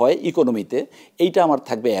না হয় ইকোনমিতে, এইটা আমার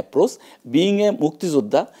থাকবে অ্যাপ্রোচ। বিইং এ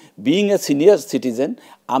মুক্তিযোদ্ধা, বিইং এ সিনিয়র সিটিজেন,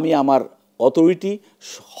 আমি আমার অথরিটি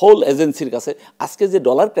হোল এজেন্সির কাছে, আজকে যে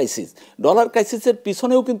ডলার ক্রাইসিসের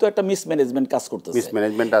পিছনেও কিন্তু একটা মিসম্যানেজমেন্ট কাজ করতেছে।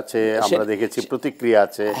 মিসম্যানেজমেন্ট আছে, আমরা দেখেছি, প্রতিক্রিয়া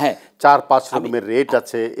আছে, 4-5 রকমের রেট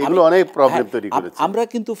আছে, এগুলো অনেক প্রবলেম তৈরি করেছে। আমরা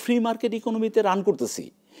কিন্তু ফ্রি মার্কেট ইকোনমিতে রান করতেছি।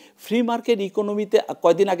 ফ্রি মার্কেট ইকোনমিতে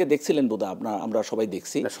কয়দিন আগে দেখছিলেন বোধহয়, আমরা সবাই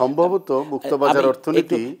দেখছি, সম্ভবত মুক্তবাজার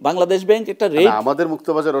অর্থনীতি, বাংলাদেশ ব্যাংক একটা রেট, আমাদের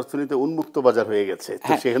মুক্তবাজার অর্থনীতি উন্মুক্ত বাজার হয়ে গেছে,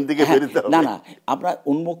 তো সেখান থেকে বেরোতে হবে। না, আমরা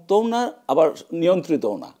উন্মুক্তও না, আবার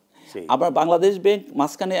নিয়ন্ত্রিতও না। আবার বাংলাদেশ ব্যাংক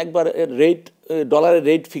মাঝখানে একবার ডলারের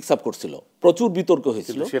রেট ফিক্স আপ করছিল, প্রচুর বিতর্ক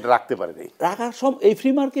হয়েছিল, সেটা রাখতে পারে নাই। এই ফ্রি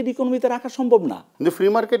মার্কেট ইকোনমিতে রাখা সম্ভব না। কিন্তু ফ্রি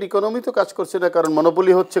মার্কেট ইকোনমি তো কাজ করছে না, কারণ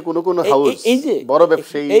মনোপলি হচ্ছে কোন হাউস, এই যে বড়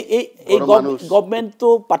ব্যবসায়ী, এই গভর্নমেন্ট তো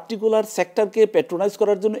পার্টিকুলার সেক্টরকে প্যাট্রোনাইজ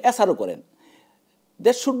করার জন্য এসআরও করেন।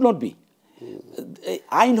 That should not be.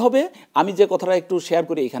 আইন হবে, আমি যে কথাটা একটু শেয়ার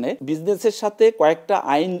করি এখানে, বিজনেসের সাথে কয়েকটা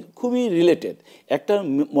আইন খুবই রিলেটেড। একটা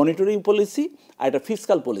মনিটরিং পলিসি আর একটা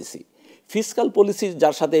ফিসকাল পলিসি,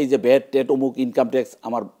 যার সাথে এই যে ভ্যাট টেট অমুক ইনকাম ট্যাক্স,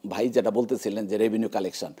 আমার ভাই যেটা বলতেছিলেন যে রেভিনিউ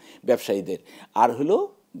কালেকশন ব্যবসায়ীদের, আর হলো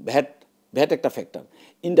ভ্যাট একটা ফ্যাক্টর,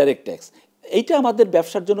 ইনডাইরেক্ট ট্যাক্স। এইটা আমাদের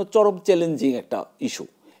ব্যবসার জন্য চরম চ্যালেঞ্জিং একটা ইস্যু।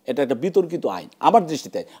 এটা একটা বিতর্কিত আইন আমার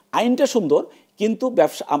দৃষ্টিতে। আইনটা সুন্দর, কিন্তু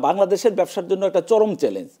বাংলাদেশের ব্যবসার জন্য একটা চরম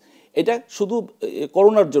চ্যালেঞ্জ। এটা শুধু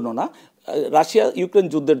করোনার জন্য না, রাশিয়া ইউক্রেন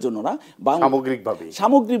যুদ্ধের জন্য না,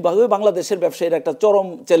 সামগ্রিকভাবে বাংলাদেশের ব্যবসায়ীরা একটা চরম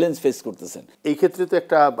চ্যালেঞ্জ ফেস করতেছেন। এই ক্ষেত্রে তো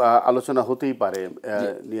একটা আলোচনা হতেই পারে,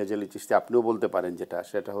 নিয়াজ আলী চিশতি আপনিও বলতে পারেন,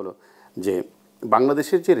 সেটা হলো যে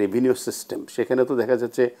বাংলাদেশের যে রেভিনিউ সিস্টেম, সেখানে তো দেখা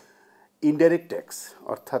যাচ্ছে ইনডাইরেক্ট ট্যাক্স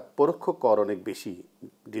অর্থাৎ পরোক্ষ কর অনেক বেশি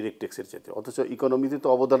ডিরেক্ট ট্যাক্সের চেয়ে, অথচ ইকোনমিতে তো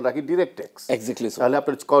অবদান রাখি ডিরেক্ট ট্যাক্স। তাহলে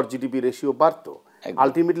আপনার কর জিডিপি রেশিও বাড়তো।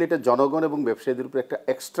 আলটিমেটলি এটা জনগণ এবং ব্যবসায়ীদের উপরে একটা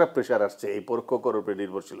এক্সট্রা প্রেশার আসছে, এই পরোক্ষ করের উপরে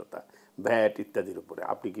নির্ভরশীলতা, ভ্যাট ইত্যাদির উপরে।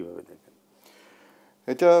 আপনি কিভাবে দেখেন?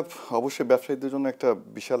 এটা অবশ্যই ব্যবসায়ীদের জন্য একটা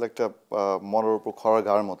বিশাল একটা মরার উপর খড়ার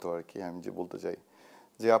গাড়ার মতো আর কি। আমি যে বলতে চাই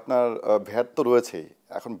যে আপনার ভ্যাট তো রয়েছেই,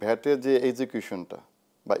 এখন ভ্যাটের যে এক্সিকিউশনটা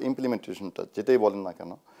বা ইমপ্লিমেন্টেশনটা যেটাই বলেন না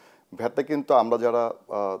কেন, ভ্যাটটা কিন্তু আমরা যারা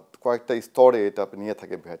কয়েকটা স্তরে এটা নিয়ে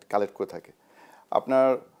থাকে, ভ্যাট কালেক্ট করে থাকে। আপনার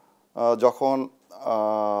যখন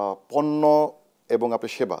পণ্য এবং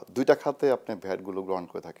আপনার সেবা দুইটা খাতে আপনি ভ্যাটগুলো গ্রহণ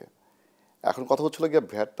করে থাকে। এখন কথা হচ্ছিল গিয়ে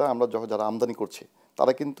ভ্যাটটা আমরা যখন যারা আমদানি করছি,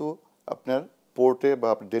 তারা কিন্তু আপনার পোর্টে বা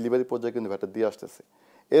আপনার ডেলিভারি পর্যায়ে কিন্তু ভ্যাটটা দিয়ে আসতেছে।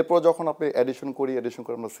 এরপর যখন আপনি অ্যাডিশন করে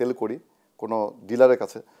আমরা সেল করি কোনো ডিলারের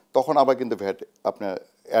কাছে, তখন আবার কিন্তু ভ্যাট আপনার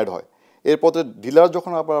অ্যাড হয়। এরপরে ডিলার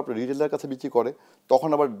যখন আবার আপনার রিটেলার কাছে বিক্রি করে, তখন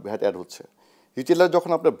আবার ভ্যাট অ্যাড হচ্ছে। রিটেলার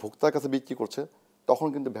যখন আপনার ভোক্তার কাছে বিক্রি করছে, তখন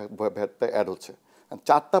কিন্তু ভ্যাটটা অ্যাড হচ্ছে।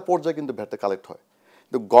 4টা পর্যায়ে কিন্তু ভ্যাটটা কালেক্ট হয়।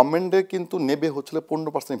 তো গভর্নমেন্টে কিন্তু নেবে হচ্ছিল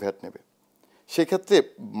 15% ভ্যাট নেবে। সেক্ষেত্রে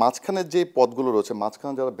মাঝখানের যে পদগুলো রয়েছে,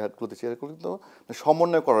 মাঝখানে যারা ভ্যাটগুলো দিচ্ছে, এরকম কিন্তু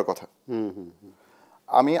সমন্বয় করার কথা।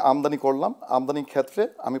 আমি আমদানি করলাম, আমদানির ক্ষেত্রে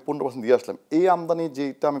আমি 15% দিয়ে আসলাম। এই আমদানি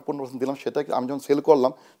যেটা আমি 15% দিলাম, সেটা আমি যখন সেল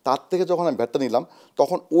করলাম, তার থেকে যখন আমি ভ্যাটটা নিলাম,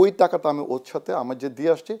 তখন ওই টাকাটা আমি ওর সাথে আমার যে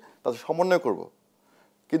দিয়ে আসছি তাতে সমন্বয় করব।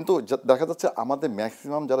 কিন্তু দেখা যাচ্ছে আমাদের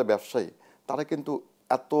ম্যাক্সিমাম যারা ব্যবসায়ী, তারা কিন্তু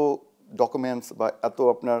এত ডকুমেন্টস বা এত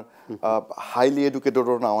আপনার হাইলি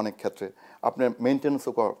এডুকেটেডও না, অনেক ক্ষেত্রে আপনার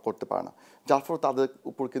মেনটেন্যান্সও করতে পারে না, যার ফলে তাদের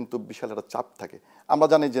উপর কিন্তু বিশাল একটা চাপ থাকে। আমরা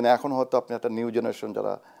জানি যে এখন হয়তো আপনি একটা নিউ জেনারেশন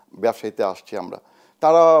যারা ব্যবসায়ীতে আসছি আমরা,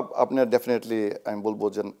 তারা আপনার ডেফিনেটলি আমি বলবো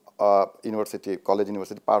যে কলেজ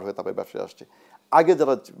ইউনিভার্সিটি পার হয়ে তারপরে ব্যবসায় আসছে। আগে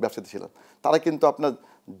যারা ব্যবসায়ীতে ছিলেন, তারা কিন্তু আপনার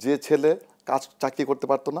যে ছেলে চাকরি করতে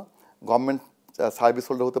পারতো না, গভর্নমেন্ট সার্ভিস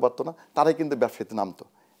হোল্ডার হতে পারতো না, তারাই কিন্তু ব্যবসায়ীতে নামতো।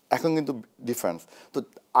 এখন কিন্তু ডিফারেন্স। তো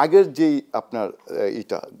আগের যেই আপনার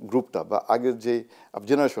গ্রুপটা বা আগের যেই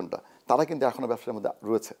জেনারেশনটা, তারা কিন্তু এখনও ব্যবসার মধ্যে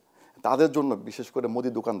রয়েছে। তাদের জন্য বিশেষ করে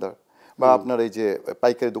মুদি দোকানদার বা আপনার এই যে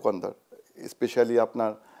পাইকারি দোকানদার, স্পেশালি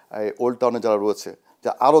আপনার ওল্ড টাউনে যারা রয়েছে,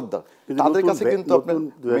 যা আড়তদার, তাদের কাছে কিন্তু আপনার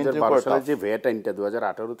 2012 সালে যে ভ্যাট আইনটা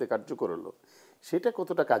 2018-তে কার্যকর হলো, সেটা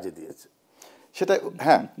কতটা কাজে দিয়েছে? সেটা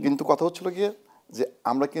হ্যাঁ, কিন্তু কথা হচ্ছিল গিয়ে যে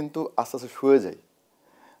আমরা কিন্তু আস্তে আস্তে শুয়ে যাই।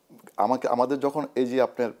 আমাদের যখন এই যে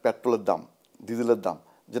আপনার পেট্রোলের দাম, ডিজেলের দাম,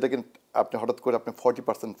 যেটা কিন্তু আপনি হঠাৎ করে আপনি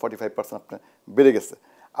 40% 45% আপনার বেড়ে গেছে।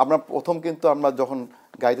 আমরা প্রথম কিন্তু আমরা যখন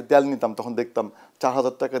গাড়িতে তেল নিতাম, তখন দেখতাম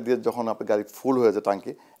 4000 টাকা দিয়ে যখন আপনার গাড়ি ফুল হয়ে যায়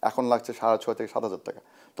ট্যাঙ্কি, এখন লাগছে 6,500 থেকে 7,000 টাকা।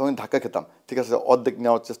 তখন ধাক্কা খেতাম, ঠিক আছে অর্ধেক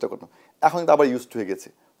নেওয়ার চেষ্টা করতাম। এখন কিন্তু আবার ইউজড হয়ে গেছে।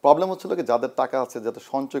 প্রবলেম হচ্ছিল কি, যাদের টাকা আছে, যাদের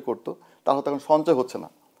সঞ্চয় করতো, তারা হয়তো এখন সঞ্চয় হচ্ছে না,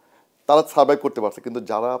 তারা সার্ভাইভ করতে পারছে। কিন্তু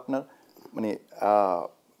যারা আপনার মানে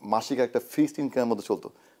মাসিক একটা ফিক্সড ইনকামের মধ্যে চলতো,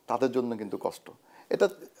 তাদের জন্য কিন্তু কষ্ট। এটা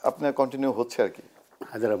আপনার কন্টিনিউ হচ্ছে আর কি।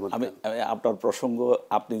 আমি আপনার প্রসঙ্গ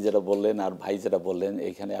আপনি যেটা বললেন আর ভাই যেটা বললেন,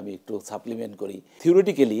 এইখানে আমি একটু সাপ্লিমেন্ট করি।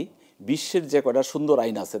 থিওরিটিক্যালি বিশ্বের যে কটা সুন্দর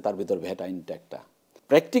আইন আছে, তার ভিতর ভ্যাট আইনটা একটা।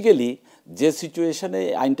 প্র্যাকটিক্যালি যে সিচুয়েশনে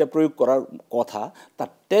আইনটা প্রয়োগ করার কথা, তার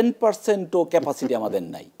 10%ও ক্যাপাসিটি আমাদের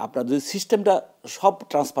নাই। আপনার যদি সিস্টেমটা সব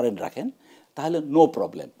ট্রান্সপারেন্ট রাখেন, তাহলে নো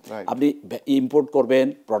প্রবলেম। আপনি ইম্পোর্ট করবেন,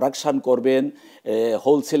 প্রোডাকশান করবেন,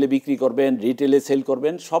 হোলসেলে বিক্রি করবেন, রিটেলে সেল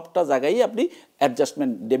করবেন, সবটা জায়গায় আপনি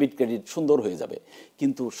অ্যাডজাস্টমেন্ট ডেবিট ক্রেডিট সুন্দর হয়ে যাবে।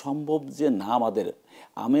 কিন্তু সম্ভব যে না,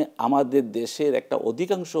 আমাদের দেশের একটা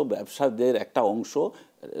অধিকাংশ ব্যবসাদের একটা অংশ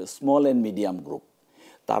স্মল অ্যান্ড মিডিয়াম গ্রুপ,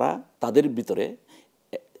 তারা তাদের ভিতরে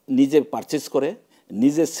নিজে পারচেস করে,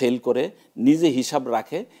 নিজে সেল করে, নিজে হিসাব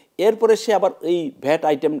রাখে, এরপরে সে আবার এই ভ্যাট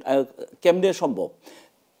আইটেম কেমনে সম্ভব।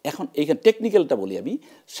 এখন এইখানে টেকনিক্যালটা বলি আমি,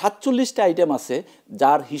 47টা আইটেম আছে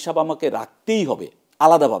যার হিসাব আমাকে রাখতেই হবে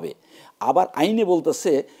আলাদাভাবে। আবার আইনে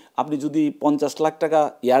বলতেছে আপনি যদি 50 লাখ টাকা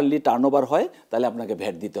ইয়ারলি টার্নওভার হয়, তাহলে আপনাকে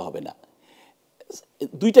ভ্যাট দিতে হবে না।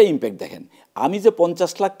 দুইটা ইম্প্যাক্ট দেখেন। আমি যে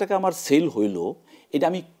 50 লাখ টাকা আমার সেল হইল, এটা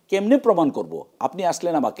আমি কেমনে প্রমাণ করব? আপনি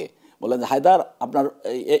আসলেন আমাকে বললেন যে হায়দার আপনার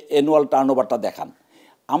অ্যানুয়াল টার্নওভারটা দেখান,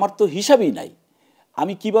 আমার তো হিসাবই নাই।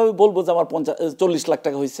 আমি কিভাবে বলবো যে আমার 40 লাখ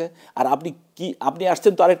টাকা হয়েছে? আর আপনি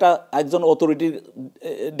আসছেন তো আরেকটা একজন অথরিটির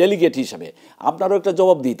ডেলিগেট হিসাবে, আপনারও একটা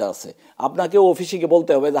জবাবদিহিতা আছে। আপনাকেও অফিসে গিয়ে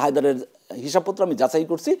বলতে হবে যে হায়দারের হিসাবপত্র আমি যাচাই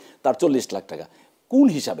করছি, তার 40 লাখ টাকা। কোন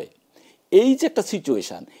হিসাবে? এই যে একটা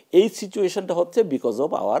সিচুয়েশান, এই সিচুয়েশানটা হচ্ছে because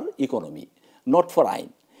of our economy, not for আইন।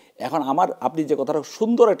 এখন আপনি যে কথাটা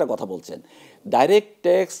সুন্দর একটা কথা বলছেন, ডাইরেক্ট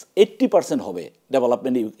ট্যাক্স 80% হবে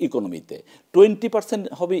ডেভেলপমেন্ট ইকোনমিতে, 20%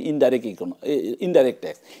 হবে ইনডাইরেক্ট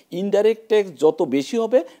ট্যাক্স। ইনডাইরেক্ট ট্যাক্স যত বেশি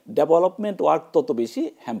হবে, ডেভেলপমেন্ট ওয়ার্ক তত বেশি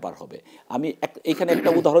হ্যাম্পার হবে। আমি এখানে একটা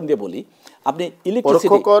উদাহরণ দিয়ে বলি। আপনি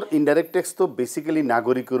ইলেকট্রিসিটি, ইনডাইরেক্ট ট্যাক্স তো বেসিক্যালি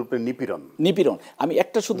নাগরিকের উপরে নিপীড়ন। আমি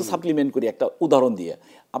একটা শুধু সাপ্লিমেন্ট করি একটা উদাহরণ দিয়ে।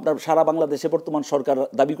 আপনার সারা বাংলাদেশে বর্তমান সরকার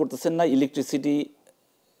দাবি করতেছেন না ইলেকট্রিসিটি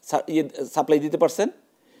সাপ্লাই দিতে পারছেন,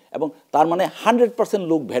 এবং তার মানে 100%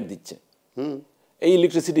 লোক ভ্যাট দিচ্ছে এই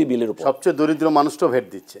ইলেকট্রিসিটি বিলের উপর। সবচেয়ে দরিদ্র মানুষটাও ভ্যাট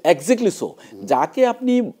দিচ্ছে। Exactly so. যাকে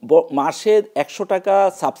আপনি মাসে 100 টাকা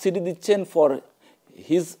সাবসিডি দিচ্ছেন ফর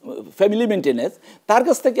হিজ ফ্যামিলি মেনটেন্যান্স, তার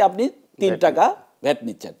কাছ থেকে আপনি 3 টাকা ভ্যাট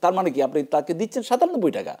নিচ্ছেন। তার মানে কি আপনি তাকে দিচ্ছেন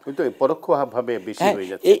 97 টাকা। কিন্তু পরোক্ষভাবে বেশি হয়ে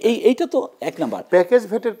যাচ্ছে। এইটা তো এক নাম্বার। প্যাকেজ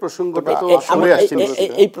ভ্যাটের প্রসঙ্গটা তো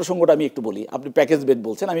এই প্রসঙ্গটা আমি একটু বলি। আপনি প্যাকেজ ভ্যাট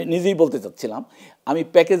বলছেন, আমি নিজেই বলতে চাচ্ছিলাম। আমি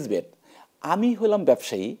প্যাকেজ ভ্যাট, আমি হলাম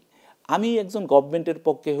ব্যবসায়ী, আমি একজন গভর্নমেন্টের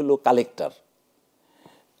পক্ষে হলো কালেক্টর।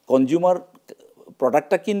 কনজিউমার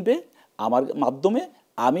প্রোডাক্টটা কিনবে আমার মাধ্যমে,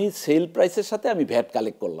 আমি সেল প্রাইসের সাথে আমি ভ্যাট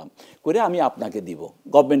কালেক্ট করলাম, করে আমি আপনাকে দিব,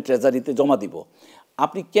 গভর্নমেন্ট ট্রেজারিতে জমা দিব।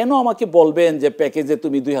 আপনি কেন আমাকে বলবেন যে প্যাকেজে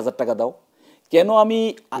তুমি 2000 টাকা দাও? কেন আমি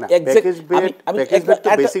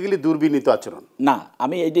বেসিক্যালি দুর্বিনীত আচরণ না,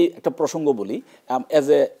 আমি এইটি একটা প্রসঙ্গ বলি,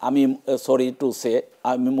 আমি সরি টু সে,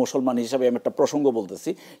 আমি মুসলমান হিসাবে আমি একটা প্রসঙ্গ বলতেছি,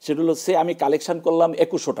 সেটা হলো আমি কালেকশন করলাম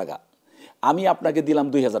 2100 টাকা, আমি আপনাকে দিলাম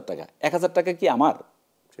 2000 টাকা, 1000 টাকা কি আমার?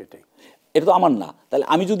 সেটাই, এটা তো আমার না। তাহলে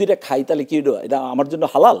আমি যদি এটা খাই তাহলে কি এটা আমার জন্য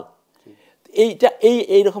হালাল?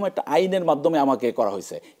 এইরকম একটা আইনের মাধ্যমে আমাকে করা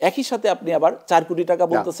হয়েছে। একই সাথে আপনি আবার 4 কোটি টাকা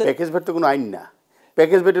বলতেছেন। প্যাকেজ ভ্যাট তো কোনো আইন না,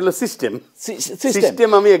 প্যাকেজ ভ্যাট হলো সিস্টেম।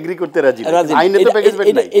 আমি এগ্রি করতে রাজি, আইনে তো প্যাকেজ ভ্যাট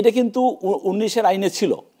নাই। এটা কিন্তু 19-এর আইনে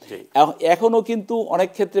ছিল, এখনো কিন্তু অনেক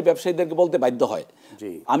ক্ষেত্রে ব্যবসায়ীদেরকে বলতে বাধ্য হয়।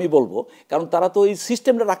 আমি বলবো, কারণ তারা তো এই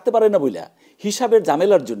সিস্টেমটা রাখতে পারে না বইলা, হিসাবের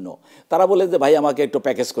ঝামেলার জন্য তারা বলে যে ভাই আমাকে একটু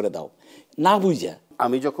প্যাকেজ করে দাও, না বুঝা।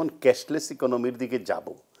 আমি যখন ক্যাশলেস ইকোনমির দিকে যাব,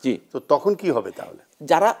 তো তখন কি হবে? তাহলে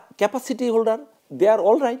যারা ক্যাপাসিটি হোল্ডার দে আর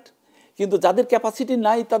অল রাইট, কিন্তু যাদের ক্যাপাসিটি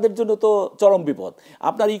নাই তাদের জন্য তো চরম বিপদ।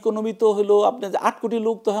 আপনার ইকোনমি তো হলো, আপনার 8 কোটি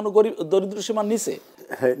লোক তো এখন গরিব, দরিদ্র সীমার নিচে।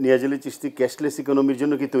 নিয়াজ আলী চিশতি, ক্যাশলেস ইকোনমির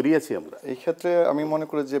জন্য কি তৈরি আছি আমরা? এই ক্ষেত্রে আমি মনে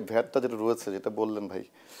করি যে ভ্যাটটা যেটা রয়েছে, যেটা বললেন ভাই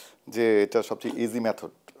যে এটা সবচেয়ে ইজি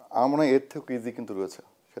মেথড, আমার মনে হয় এর থেকে ইজি কিন্তু রয়েছে।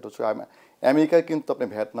 সেটা হচ্ছে আমেরিকায় কিন্তু আপনি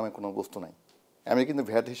ভ্যাট নামে কোনো বস্তু নাই। আমি কিন্তু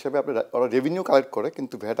ভ্যাট হিসাবে আপনি ওরা রেভিনিউ কালেক্ট করে,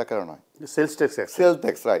 কিন্তু ভ্যাট আকারে নয়, sales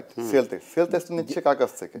tax, right, sell tax নিচ্ছে কার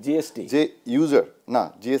কাছ থেকে? জিএসটি, যে ইউজার না,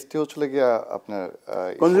 জিএসটি হচ্ছে গিয়া আপনার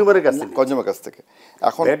কনজিউমার কাছ থেকে।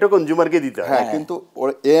 এখন ভ্যাটও কনজিউমারকে দিতে হয়, হ্যাঁ, কিন্তু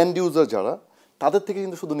ওরা এন্ড ইউজার যারা, তাদের থেকে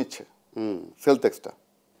কিন্তু শুধু নিচ্ছে সেল ট্যাক্সটা।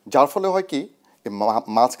 যার ফলে হয় কি,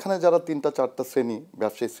 মাঝখানে যারা 3-4টা শ্রেণী,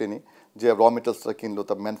 ব্যবসায়ী শ্রেণী, যে র মেটেরিয়ালসটা কিনলো,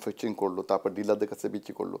 তার ম্যানুফ্যাকচারিং করলো, তারপর ডিলারদের কাছে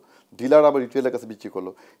বিক্রি করলো, ডিলার আবার রিটেলার কাছে বিক্রি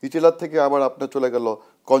করলো, রিটেলার থেকে আবার আপনার চলে গেল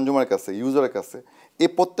কনজিউমারের কাছে, ইউজারের কাছে। এই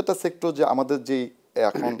প্রত্যেকটা সেক্টর যে আমাদের যেই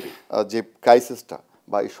এখন যে ক্রাইসিসটা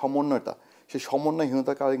বা এই সমন্বয়টা, সেই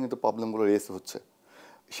সমন্বয়হীনতার কারণে কিন্তু প্রবলেমগুলো রেস হচ্ছে।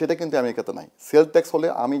 সেটা কিন্তু আমেরিকাতে নাই। সেল ট্যাক্স হলে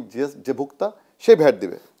আমি যে ভোক্তা সে ভ্যাট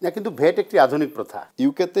দিবে না, কিন্তু ভ্যাট একটি আধুনিক প্রথা।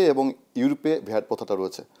 ইউকেতে এবং ইউরোপে ভ্যাট প্রথাটা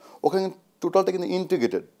রয়েছে, ওখানে টোটালটা কিন্তু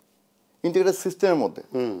ইন্টিগ্রেটেড সিস্টেমের মধ্যে।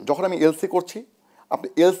 যখন আমি এলসি করছি, আপনি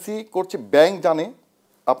এলসি করছি, ব্যাংক জানে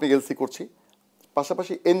আপনি এলসি করছি,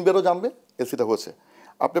 পাশাপাশি এনবিআরও জানবে এলসিটা হয়েছে,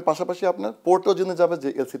 আপনার পাশাপাশি আপনার পোর্টও জেনে যাবে যে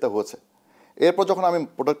এলসিটা হয়েছে। এরপর যখন আমি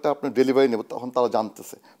প্রোডাক্টটা আপনার ডেলিভারি নেব, তখন তারা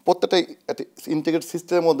জানতেছে, প্রত্যেকটাই একটা ইন্টিগ্রেটেড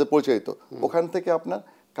সিস্টেমের মধ্যে পরিচালিত। ওখান থেকে আপনার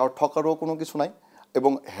কারো ঠকারও কোনো কিছু নাই,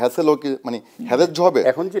 এবং হ্যাসেলও কি মানে হ্যারেজ হবে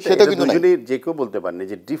এখন সেটা কিন্তু যে কেউ বলতে পারেন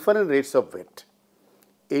যে ডিফারেন্ট রেটস অফ ভ্যাট,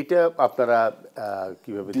 এইটা আপনারা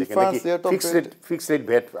কিভাবে দেখেন? ফিক্সড রেট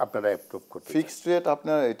ভ্যাট আপনারা অ্যাপ্রুভ করতে? ফিক্সড রেট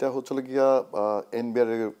আপনার এটা হচ্ছে গিয়া এনবিআর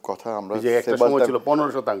এর কথা, আমরা যে একটা সময় ছিল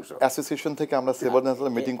 15% অ্যাসোসিয়েশন থেকে আমরা সেভার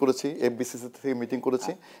ন্যাশনাল মিটিং করেছি, এফবিসিসি থেকে মিটিং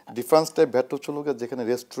করেছি। ডিফারেন্স টাইপ ভ্যাট হচ্ছে যেখানে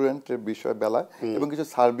রেস্টুরেন্টের বিষয় বেলায় এবং কিছু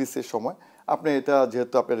সার্ভিসের সময় আপনি এটা,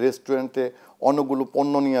 যেহেতু আপনার রেস্টুরেন্টে অনেকগুলো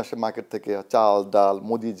পণ্য নিয়ে আসে মার্কেট থেকে, চাল, ডাল,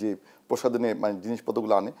 মুদি, যে প্রসাধনের মানে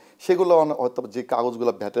জিনিসপত্রগুলো আনে, সেগুলো হয়তো যে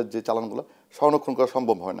কাগজগুলো, ভ্যাটের যে চালানগুলো সংরক্ষণ করা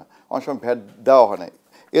সম্ভব হয় না, অনেক সময় ভ্যাট দেওয়া হয় না।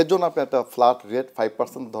 এর জন্য আপনি একটা ফ্ল্যাট রেট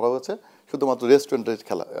 5% ধরা হয়েছে শুধুমাত্র রেস্টুরেন্টের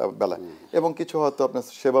বেলায়, এবং কিছু হয়তো আপনার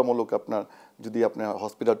সেবামূলক, আপনার যদি আপনার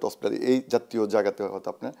হসপিটাল এই জাতীয় জায়গাতে হয়তো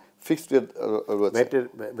আপনার ফিক্সড রেট রয়েছে।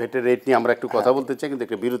 ভ্যাটের রেট নিয়ে আমরা একটু কথা বলতে চাই, কিন্তু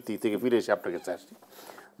একটা বিরতি থেকে ফিরে এসে আপনার কাছে আসছি।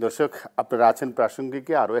 দর্শক, আপনারা আছেন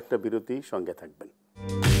প্রাসঙ্গিকে, আরও একটা বিরতি, সঙ্গে থাকবেন।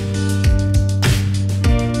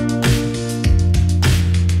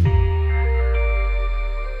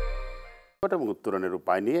 এবং উত্তরণের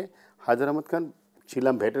উপায় নিয়ে হায়দার আহমদ খান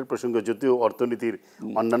ছিলাম। ভ্যাটের প্রসঙ্গ যদিও অর্থনীতির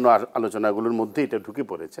অন্যান্য আলোচনাগুলোর মধ্যে এটা ঢুকে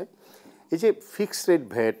পড়েছে। এই যে ফিক্সড রেট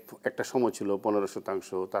ভ্যাট একটা সময় ছিল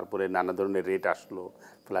 15%, তারপরে নানা ধরনের রেট আসলো,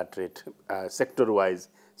 flat rate, sector wise,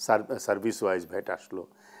 service wise VAT আসলো।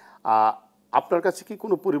 আপনার কাছে কি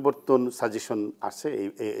কোনো পরিবর্তন, সাজেশন আছে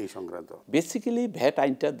এই সংক্রান্ত? বেসিক্যালি ভ্যাট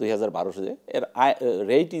আইনটা 2012 এর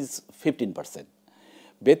রেট ইজ 15%।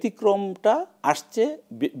 ব্যতিক্রমটা আসছে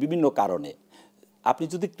বিভিন্ন কারণে। আপনি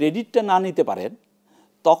যদি ক্রেডিটটা না নিতে পারেন,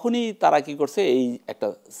 তখনই তারা কি করছে, এই একটা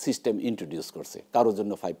সিস্টেম ইন্ট্রোডিউস করছে, কারোর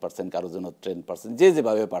জন্য 5%, কারোর জন্য 10%, যে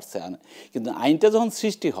যেভাবে পারছে। কিন্তু আইনটা যখন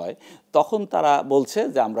সৃষ্টি হয়, তখন তারা বলছে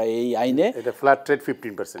যে আমরা এই আইনে এটা ফ্ল্যাট রেট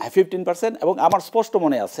 15%। এবং আমার স্পষ্ট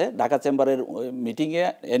মনে আছে, ঢাকা চেম্বারের মিটিংয়ে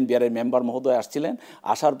এনবিআর এর মেম্বার মহোদয় আসছিলেন,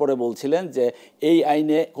 আসার পরে বলছিলেন যে এই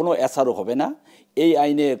আইনে কোনো এসআরও হবে না, এই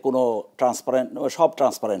আইনে কোনো সব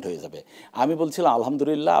ট্রান্সপারেন্ট হয়ে যাবে। আমি বলছিলাম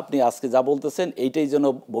আলহামদুলিল্লাহ, আপনি আজকে যা বলতেছেন এইটাই যেন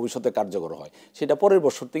ভবিষ্যতে কার্যকর হয়। সেটা পরের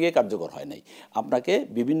বছর থেকে কার্যকর হয় নাই। আপনাকে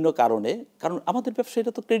বিভিন্ন কারণে, কারণ আমাদের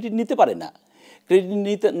ব্যবসায়ীরা তো ক্রেডিট নিতে পারে না, ক্রেডিট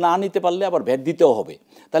নিতে পারলে আবার ভ্যাট দিতেও হবে,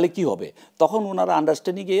 তাহলে কি হবে? তখন ওনারা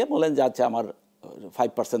আন্ডারস্ট্যান্ডিং গিয়ে বলেন যে আচ্ছা আমার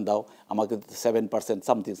 5% দাও, আমাকে 7%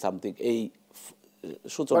 সামথিং এই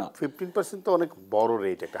সূচনা। 15% তো অনেক বড়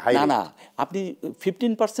রেট, একটা হাই। না না, আপনি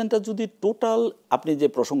 15%টা যদি টোটাল, আপনি যে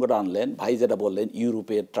প্রসঙ্গটা আনলেন, ভাই যেটা বললেন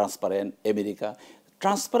ইউরোপের ট্রান্সপারেন্ট, আমেরিকা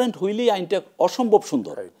ট্রান্সপারেন্ট হইলেই আইনটা অসম্ভব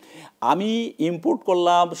সুন্দর। আমি ইম্পোর্ট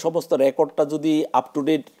করলাম, সমস্ত রেকর্ডটা যদি আপ টু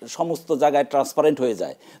ডেট সমস্ত জায়গায় ট্রান্সপারেন্ট হয়ে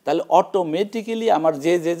যায়, তাহলে অটোমেটিক্যালি আমার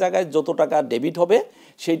যে যে জায়গায় যত টাকা ডেবিট হবে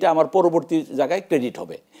সেইটা আমার পরবর্তী জায়গায় ক্রেডিট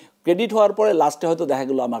হবে। ক্রেডিট হওয়ার পরে লাস্টে হয়তো দেখা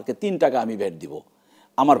গেলো আমাকে 3 টাকা আমি ভ্যাট দিব,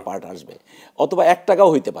 আমার পার্ট আসবে, অথবা 1 টাকাও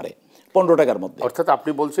হইতে পারে 15 টাকার মধ্যে। অর্থাৎ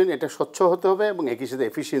আপনি বলছেন এটা স্বচ্ছ হতে হবে এবং একই সাথে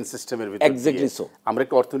এফিশিয়েন্ট সিস্টেমের ভিতরে। Exactly so. আমরা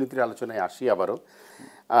একটু অর্থনীতির আলোচনায় আসি আবারও।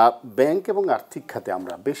 ব্যাংক এবং আর্থিক খাতে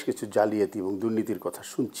আমরা বেশ কিছু জালিয়াতি এবং দুর্নীতির কথা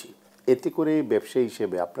শুনছি। এতে করে ব্যবসায়ী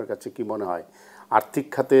হিসেবে আপনার কাছে কি মনে হয় আর্থিক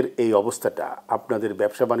খাতের এই অবস্থাটা আপনাদের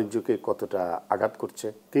ব্যবসা বাণিজ্যকে কতটা আঘাত করছে,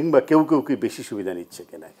 কিংবা কেউ কেউ কি বেশি সুবিধা নিচ্ছে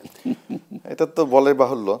কিনা? এটা তো বলে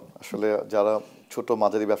বাহুল্য। আসলে যারা ছোট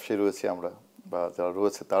মাঝারি ব্যবসায়ী রয়েছে আমরা, বা যারা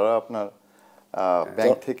রয়েছে, তারা আপনার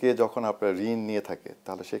ব্যাংক থেকে যখন আপনার ঋণ নিয়ে থাকে,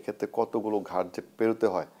 তাহলে সেক্ষেত্রে কতগুলো ঘাট যে পেরোতে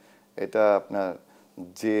হয়, এটা আপনার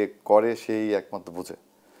যে করে সেই একমাত্র বোঝে।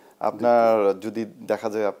 আপনার যদি দেখা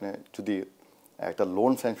যায়, আপনি যদি একটা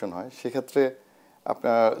লোন স্যাংশন হয়, সেক্ষেত্রে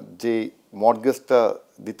আপনার যে মর্টগেজটা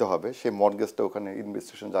দিতে হবে, সেই মর্টগেজটা ওখানে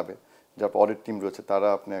ইনভেস্টিগেশন যাবে, যার অডিট টিম রয়েছে, তারা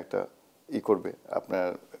আপনি একটা করবে, আপনার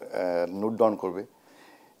নোট ডাউন করবে,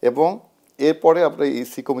 এবং এরপরে আপনার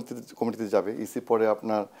ইসি কমিটিতে যাবে, ইসি পরে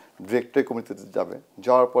আপনার ডিরেক্টর কমিটিতে যাবে,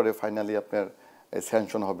 যাওয়ার পরে ফাইনালি আপনার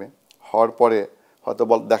স্যাংশন হবে। হওয়ার পরে হয়তো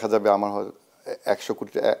দেখা যাবে আমার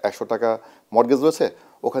 100 টাকা মর্টগেজ রয়েছে,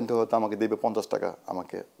 ওখান থেকে হয়তো আমাকে দেবে 50 টাকা,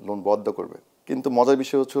 আমাকে লোন বরাদ্দ করবে। কিন্তু মজার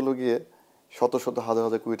বিষয় হচ্ছে হলো গিয়ে শত শত হাজার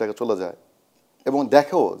হাজার কোটি টাকা চলে যায়, এবং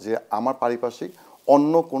দেখো যে আমার পারিপার্শ্বিক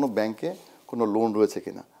অন্য কোনো ব্যাংকে কোনো লোন রয়েছে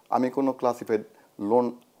কিনা, আমি কোনো ক্লাসিফাইড লোন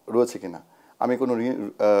রয়েছে কিনা, আমি কোনো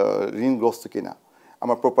ঋণগ্রস্ত কিনা,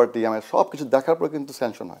 আমার প্রপার্টি, আমার সব কিছু দেখার পর কিন্তু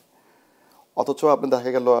স্যাংশন হয়। অথচ আপনি দেখা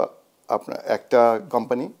গেল আপনার একটা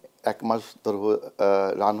কোম্পানি 1 মাস ধরে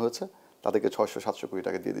রান হয়েছে, তাদেরকে 600-700 কোটি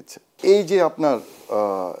টাকা দিয়ে দিচ্ছে। এই যে আপনার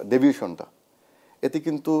ডেভিয়েশনটা, এতে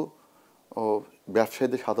কিন্তু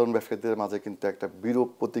ব্যবসায়ীদের, সাধারণ ব্যবসায়ীদের মাঝে কিন্তু একটা বিরূপ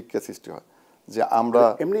প্রতিক্রিয়া সৃষ্টি হয়, যে আমরা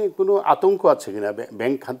এমনি কোনো আতঙ্ক আছে কিনা?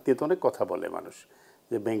 ব্যাংক খাত নিয়ে তো অনেক কথা বলে মানুষ,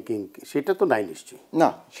 যে ব্যাংকিং, সেটা তো নাই নিশ্চয়ই। না,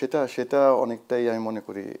 সেটা অনেকটাই আমি মনে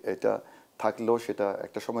করি এটা থাকলেও সেটা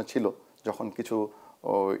একটা সময় ছিল, যখন কিছু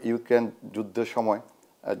ইউক্রেন যুদ্ধের সময়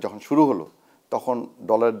যখন শুরু হলো, তখন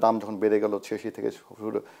ডলারের দাম যখন বেড়ে গেল 86 থেকে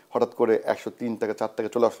হঠাৎ করে 103 টাকা 4 টাকা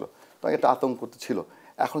চলে আসলো, তখন একটা আতঙ্ক ছিল।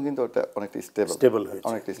 এখন কিন্তু এটা অনেকটা স্টেবল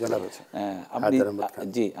হয়েছে।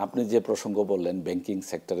 জি, আপনি যে প্রসঙ্গ বললেন ব্যাংকিং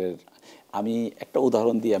সেক্টরের, আমি একটা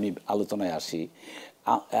উদাহরণ দিয়ে আমি আলোচনায় আসি।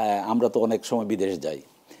 আমরা তো অনেক সময় বিদেশ যাই,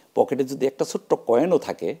 পকেটে যদি একটা ছোট্ট কয়েনও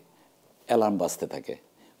থাকে, অ্যালার্ম বাজতে থাকে,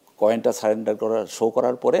 কয়েনটা সারেন্ডার শো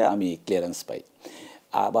করার পরে আমি ক্লিয়ারেন্স পাই।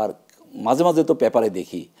 আবার মাঝে মাঝে তো পেপারে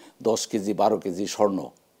দেখি 10 কেজি 12 কেজি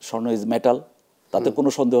স্বর্ণ ইজ মেটাল, তাতে কোনো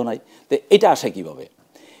সন্দেহ নাই। তো এটা আসে কীভাবে?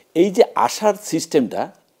 এই যে আসার সিস্টেমটা,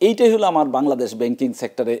 এইটাই হলো আমার বাংলাদেশ ব্যাংকিং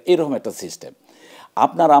সেক্টরের এরকম একটা সিস্টেম।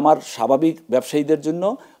 আপনার আমার স্বাভাবিক ব্যবসায়ীদের জন্য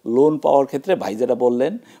লোন পাওয়ার ক্ষেত্রে ভাই যেটা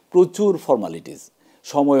বললেন, প্রচুর ফর্মালিটিস,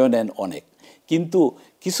 সময়ও নেন অনেক, কিন্তু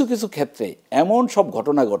কিছু কিছু ক্ষেত্রে এমন সব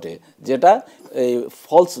ঘটনা ঘটে যেটা এই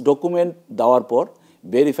ফলস ডকুমেন্ট দেওয়ার পর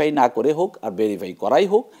ভেরিফাই না করে হোক আর ভেরিফাই করাই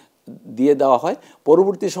হোক, দিয়ে দেওয়া হয়।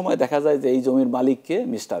 পরবর্তী সময় দেখা যায় যে এই জমির মালিককে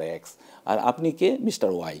মিস্টার এক্স, আর আপনি কে mister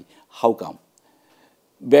Y. How come?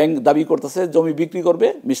 Bank দাবি করতেছে জমি বিক্রি করবে,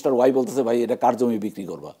 মিস্টার ওয়াই বলতেছে ভাই এটা কার জমি বিক্রি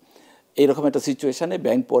করবা। এইরকম একটা সিচুয়েশানে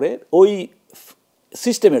ব্যাংক পড়ে ওই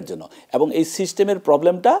সিস্টেমের জন্য। এবং এই সিস্টেমের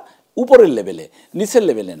প্রবলেমটা উপরের লেভেলে, নিচের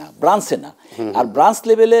লেভেলে না, ব্রাঞ্চে না। আর ব্রাঞ্চ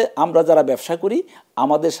লেভেলে আমরা যারা ব্যবসা করি,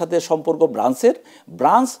 আমাদের সাথে সম্পর্ক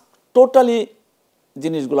ব্রাঞ্চ টোটালি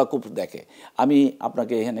জিনিসগুলো খুব দেখে। আমি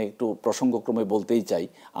আপনাকে এখানে একটু প্রসঙ্গক্রমে বলতেই চাই,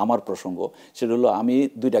 আমার প্রসঙ্গ সেটা হলো আমি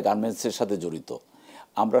 2টা গার্মেন্টসের সাথে জড়িত।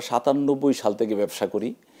 আমরা 97 সাল থেকে ব্যবসা করি,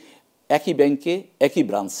 একই ব্যাংকে একই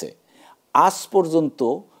ব্রাঞ্চে। আজ পর্যন্ত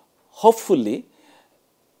হোপফুলি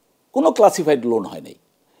কোনো ক্লাসিফাইড লোন হয় নাই।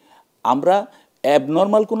 আমরা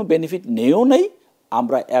অ্যাবনর্মাল কোনো বেনিফিট নেও নাই,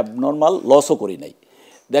 আমরা অ্যাবনর্মাল লসও করি নাই।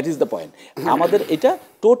 That is the point. আমাদের এটা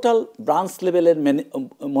টোটাল ব্রাঞ্চ লেভেলের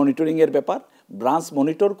মনিটরিংয়ের ব্যাপার। ব্রাঞ্চ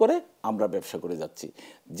মনিটর করে আমরা ব্যবসা করে যাচ্ছি।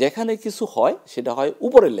 যেখানে কিছু হয় সেটা হয়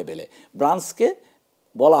উপরের লেভেলে, ব্রাঞ্চকে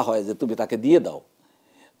বলা হয় যে তুমি তাকে দিয়ে দাও,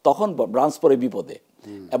 তখন ব্রাঞ্চ পরে বিপদে,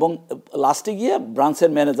 এবং লাস্টে গিয়ে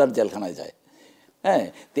ব্রাঞ্চের ম্যানেজার জেলখানায় যায়। হ্যাঁ,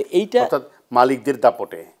 তো এইটা মালিকদের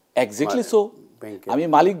দাপটে। Exactly so. আমি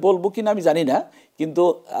মালিক বলবো কিনা আমি জানি না, কিন্তু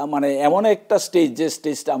মানে এমন একটা স্টেজ, যে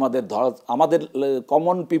স্টেজটা আমাদের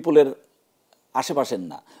কমন পিপুলের আশেপাশের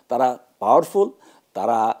না। তারা পাওয়ারফুল,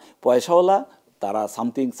 তারা পয়সাওয়ালা, তারা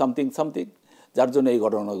সামথিং, যার জন্য এই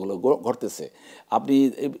ঘটনাগুলো ঘটতেছে। আপনি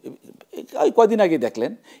কয়দিন আগে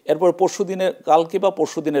দেখলেন, এরপর পরশু দিনের, কালকে বা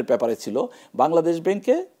পরশু দিনের পেপারে ছিল বাংলাদেশ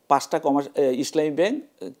ব্যাংকে 5টা ইসলামী ব্যাংক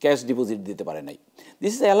ক্যাশ ডিপোজিট দিতে পারে নাই।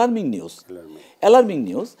 This is alarming news, alarming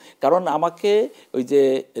news. কারণ আমাকে ওই যে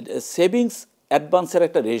সেভিংস অ্যাডভান্সের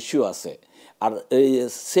একটা রেশিও আছে, আর এই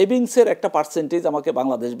সেভিংসের একটা পার্সেন্টেজ আমাকে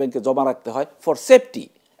বাংলাদেশ ব্যাংকে জমা রাখতে হয় ফর সেফটি,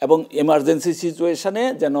 এবং এমার্জেন্সি সিচুয়েশানে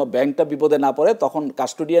যেন ব্যাংকটা বিপদে না পড়ে, তখন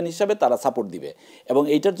কাস্টোডিয়ান হিসাবে তারা সাপোর্ট দিবে, এবং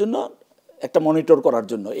এইটার জন্য একটা মনিটর করার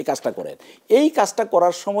জন্য এই কাজটা করেন। এই কাজটা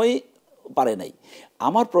করার সময় পারে নাই।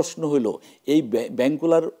 আমার প্রশ্ন হলো, এই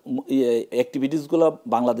ব্যাংকগুলোর অ্যাক্টিভিটিসগুলো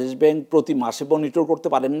বাংলাদেশ ব্যাংক প্রতি মাসে মনিটর করতে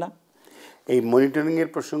পারেন না? এই মনিটরিংয়ের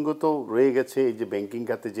প্রসঙ্গ তো রয়ে গেছে। এই যে ব্যাংকিং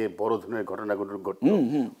খাতে যে বড় ধরনের ঘটনাগুলো ঘটলো,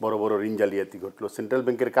 বড় বড় ঋণ জালিয়াতি ঘটলো, সেন্ট্রাল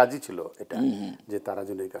ব্যাংকের কাজই ছিল এটা, যে তারা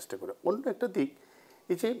যেন এই কাজটা করে। অন্য একটা দিক,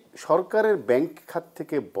 এই যে সরকারের ব্যাংক খাত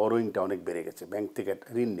থেকে বড়োইংটা অনেক বেড়ে গেছে, ব্যাংক থেকে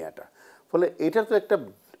ঋণ নেওয়াটা, ফলে এটার তো একটা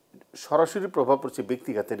সরাসরি প্রভাব পড়ছে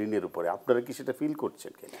ব্যক্তি খাতে ঋণের উপরে। আপনারা কি সেটা ফিল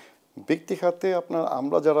করছেন কিনা? ব্যক্তি খাতে আপনার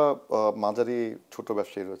আমরা যারা মাঝারি ছোট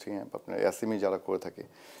ব্যবসায়ী রয়েছে, আপনার এসএমই যারা করে থাকে,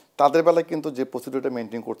 তাদের বেলায় কিন্তু যে প্রসিডিউরটা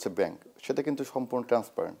মেনটেন করছে ব্যাংক, সেটা কিন্তু সম্পূর্ণ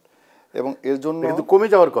ট্রান্সপারেন্ট, এবং এর জন্য কিন্তু কমে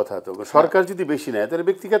যাওয়ার কথা। তো সরকার যদি বেশি নেয় তাহলে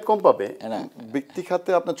ব্যক্তি খাত কম পাবে। ব্যক্তি খাতে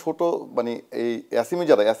আপনার ছোট মানে এই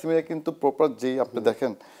এসএমইরা কিন্তু প্রপার, যেই আপনি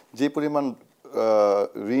দেখেন যে পরিমাণ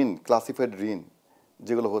ঋণ, ক্লাসিফাইড ঋণ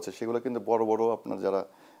যেগুলো হচ্ছে, সেগুলো কিন্তু বড় বড় আপনার যারা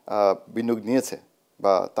বিনিয়োগ নিয়েছে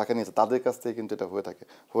বা টাকা নিয়েছে, তাদের কাছ থেকে কিন্তু এটা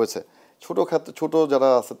হয়েছে। ছোট যারা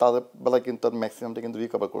আছে তাদের বেলায় কিন্তু ম্যাক্সিমামটা কিন্তু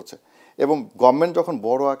রিকভার করছে, এবং গভর্নমেন্ট যখন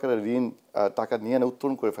বড় আকারে ঋণ টাকা নিয়ে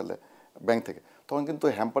উত্তোলন করে ফেলে ব্যাংক থেকে, তখন কিন্তু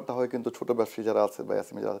হ্যাম্পারটা হয় কিন্তু ছোট ব্যবসায়ী যারা আছে বা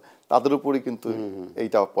এসএমই যারা আছে তাদের উপরেই কিন্তু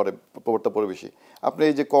এইটা প্রভাবটা পড়ে বেশি। আপনি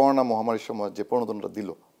এই যে করোনা মহামারীর সময় যে প্রণোদনটা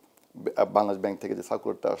দিল বাংলাদেশ ব্যাংক থেকে, যে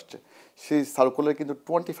সার্কুলারটা আসছে, সেই সার্কুলারে কিন্তু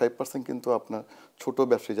 25% কিন্তু আপনার ছোট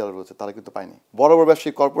ব্যবসায়ী যারা রয়েছে তারা কিন্তু পায়নি। বড় বড়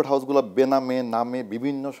ব্যবসায়ী কর্পোরেট হাউসগুলো বেনামে নামে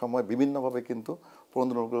বিভিন্ন সময় বিভিন্নভাবে কিন্তু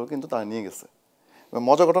প্রণোদনগুলো কিন্তু তারা নিয়ে গেছে।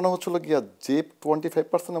 মজা ঘটনা হচ্ছিল গিয়া, যে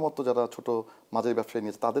 25%-এর মতো যারা ছোট মাঝারি ব্যবসায়ী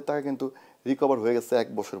নিয়েছে, তাদের টাকা কিন্তু রিকভার হয়ে গেছে 1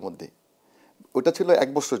 বছরের মধ্যেই। ওইটা ছিল 1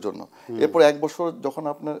 বছরের জন্য। এরপর 1 বছর যখন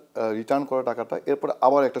আপনার রিটার্ন করা টাকাটা, এরপরে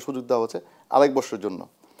আবার একটা সুযোগ দেওয়া হচ্ছে আরেক বছরের জন্য।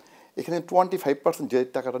 এখানে 25% যে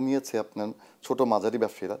টাকাটা নিয়েছে আপনার ছোট মাঝারি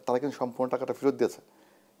ব্যবসায়ীরা, তারা কিন্তু সম্পূর্ণ টাকাটা ফেরত দিয়েছে।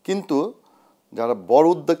 কিন্তু যারা বড়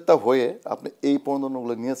উদ্যোক্তা হয়ে আপনি এই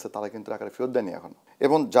প্রণোদনগুলো নিয়েছে, তারা কিন্তু টাকাটা ফেরত দেয়নি এখন।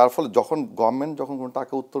 এবং যার ফলে যখন গভর্নমেন্ট কোনো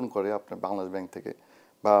টাকা উত্তোলন করে আপনার বাংলাদেশ ব্যাংক থেকে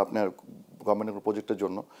বা আপনার গভর্নমেন্টের কোনো প্রজেক্টের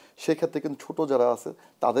জন্য, সেক্ষেত্রে কিন্তু ছোট যারা আছে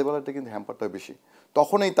তাদের বেলাটা কিন্তু হ্যাম্পারটা বেশি।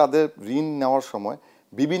 তখনই তাদের ঋণ নেওয়ার সময়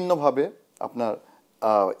বিভিন্নভাবে আপনার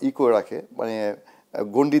করে রাখে, মানে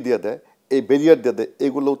গণ্ডি দিয়ে দেয়, এই ব্যারিয়ার দিয়ে দেয়,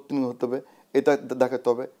 এগুলো উত্তীর্ণ হতে হবে, এটা দেখাতে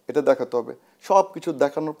হবে, এটা দেখাতে হবে, সব কিছু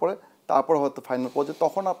দেখানোর পরে তারপর হয়তো ফাইনাল পর্যায়ে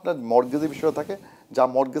তখন আপনার মর্গেজের বিষয় থাকে, যা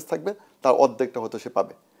মর্গেজ থাকবে তার অর্ধেকটা হয়তো সে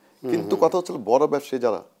পাবে। কিন্তু কথা হচ্ছিল বড় ব্যবসায়ী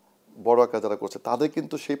যারা বড় আকার যারা করছে, তাদের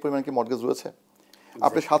কিন্তু সেই পরিমাণ কি মর্গেজ রয়েছে?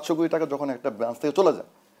 আপনি 700 কোটি টাকা যখন একটা ব্রাঞ্চ থেকে চলে যায়,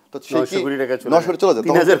 তো 900 কোটি টাকা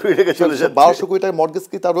চলে যায়, 1200 কোটি টাকা মর্গেজ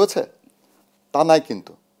কি তার রয়েছে? তা নাই।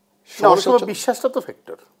 কিন্তু বিশ্বাসটা তো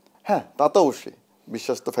ফ্যাক্টর। হ্যাঁ, তা তো অবশ্যই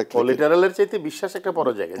বিশ্বাস তো ফ্যাক্টর। কোলাটেরালের চাইতে বিশ্বাস একটা বড়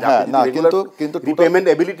জায়গা। হ্যাঁ, না, কিন্তু পেমেন্ট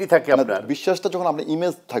এবিলিটি থাকে আপনার, বিশ্বাসটা যখন আপনি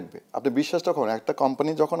ইমেজ থাকবে, আপনি বিশ্বাসটা যখন একটা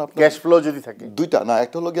কোম্পানি যখন আপনার ক্যাশ ফ্লো যদি থাকে, দুইটা না,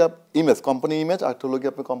 একটা হলো গিয়ে ইমেজ, কোম্পানি ইমেজ, আর একটা হলো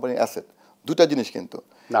গিয়ে আপনার কোম্পানি অ্যাসেট, দুইটা জিনিস। কিন্তু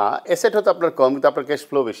না, অ্যাসেট হয়তো আপনার কম, কিন্তু আপনার ক্যাশ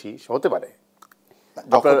ফ্লো বেশি হতে পারে,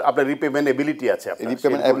 আপনার রিপেমেন্ট এবিলিটি আছে।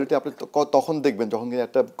 রিপেমেন্ট এবিলিটি আপনি তখন দেখবেন যখন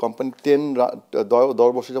একটা কোম্পানি 10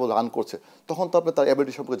 বছর যাবত রান করছে, তখন তো আপনি তার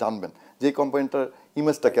এবিলিটি সম্পর্কে জানবেন, যে কোম্পানিটার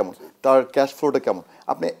ইমেজটা কেমন, তার ক্যাশ ফ্লোটা কেমন।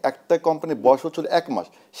 আপনি একটা কোম্পানির বয়স হচ্ছে 1 মাস,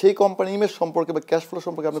 সেই কোম্পানির ইমেজ সম্পর্কে বা ক্যাশ ফ্লো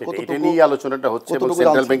সম্পর্কে আপনি কতটুকু নিয়ে আলোচনাটা হচ্ছে।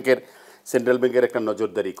 সেন্ট্রাল ব্যাংকের একটা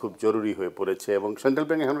নজরদারি খুব জরুরি হয়ে পড়েছে, এবং সেন্ট্রাল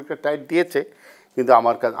ব্যাংক এখন একটা টাইট দিয়েছে, কিন্তু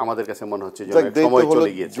আমাদের কাছে মনে হচ্ছে যে সময়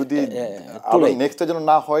চলে গিয়েছে। যদি নেক্সটের জন্য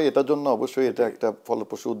না হয়, এটার জন্য অবশ্যই এটা একটা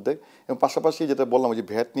ফলপ্রসূ উদ্যোগ। এবং পাশাপাশি যেটা বললাম, যে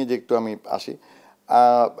ভ্যাট নিয়ে যে একটু আমি আসি,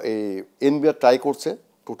 এই এনবিআর ট্রাই করছে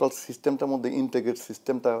টোটাল সিস্টেমটার মধ্যে ইন্টিগ্রেট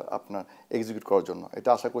সিস্টেমটা আপনার এক্সিকিউট করার জন্য। এটা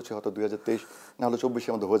আশা করছি হয়তো 2023 না হলে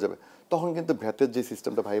 24-এর মধ্যে হয়ে যাবে। তখন কিন্তু ভ্যাটের যে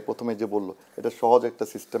সিস্টেমটা ভাই প্রথমে যে বললো, এটা সহজ একটা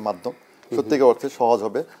সিস্টেম মাধ্যম, সত্যিকার অর্থে সহজ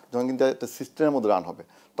হবে। যখন কিন্তু একটা সিস্টেমের মধ্যে রান হবে,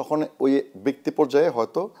 তখন ওই ব্যক্তি পর্যায়ে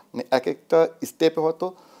হয়তো মানে এক একটা স্টেপে হয়তো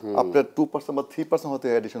আপনার 2% বা 3% হয়তো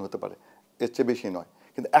অ্যাডিশন হতে পারে, এর চেয়ে বেশি নয়।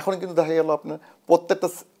 কিন্তু এখন কিন্তু দেখা গেল আপনার প্রত্যেকটা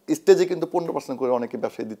স্টেজে কিন্তু 15% করে অনেকে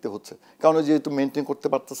ব্যবসায়ী দিতে হচ্ছে, কারণ যেহেতু মেনটেন করতে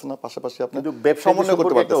পারতেছে না, পাশাপাশি আপনি সমন্বয়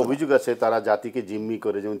করতে পারতেছে। একটা অভিযোগ আছে তারা জাতিকে জিম্মি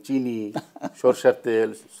করে, যেমন চিনি, সরষের তেল,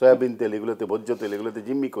 সয়াবিন তেল, এগুলোতে ভোজ্য তেল, এগুলোতে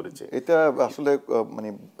জিম্মি করেছে। এটা আসলে মানে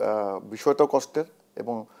বিষয়টাও কষ্টের,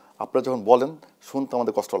 এবং আপনারা যখন বলেন শুনতে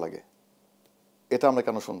আমাদের কষ্ট লাগে। এটা আমরা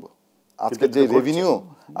কেন শুনবো? আজকে যে রেভিনিউ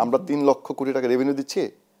আমরা 3 লক্ষ কোটি টাকা রেভিনিউ দিচ্ছি,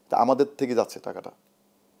 তা আমাদের থেকে যাচ্ছে টাকাটা।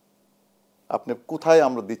 আপনি কোথায়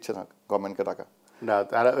আমরা দিচ্ছে না গভর্নমেন্টকে টাকা? না,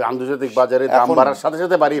 তারা আন্তর্জাতিক বাজারে দাম বাড়ার সাথে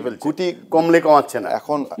সাথে বাড়িয়ে ফেলছে, গুটি কমলে কমাচ্ছে না।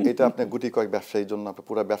 এখন এটা আপনি গুটি কয়েক ব্যবসায়ীর জন্য আপনি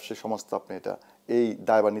পুরো ব্যবসায়ী সমাজ তো আপনি এটা এই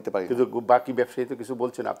দায়ভার নিতে পারেন। কিন্তু বাকি ব্যবসায়ী তো কিছু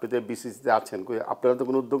বলছেন, আপনি তো বিসিসিতে আছেন, আপনারা তো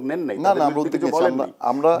কোনো উদ্যোগ নেন নাই? না না, আমরা উদ্যোগ নিয়েছি।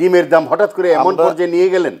 আমরা ডিমের দাম হঠাৎ করে এমন পর্যায়ে নিয়ে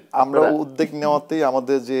গেলেন। আমরা উদ্যোগ নেওয়াতেই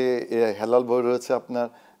আমাদের যে হেলাল বই রয়েছে আপনার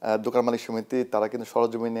দোকান মালিক সমিতি, তারা কিন্তু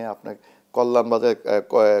সরজমিনে আপনার কল্যাণ বাজার,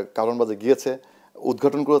 কারণ বাজার গিয়েছে,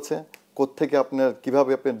 উদ্ঘাটন করেছে কোত্থেকে আপনার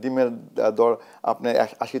কিভাবে আপনার ডিমের দর আপনার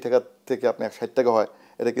 80 টাকা থেকে আপনার 60 টাকা হয়,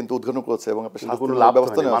 এটা কিন্তু উদ্ঘাটন করেছে। এবং আপনার শাস্তিমূলক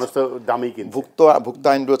ব্যবস্থা নেওয়া, মানুষ তো দামি কিনছে, ভুক্ত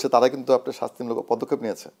আইন রয়েছে, তারা কিন্তু আপনার শাস্তিমূলক পদক্ষেপ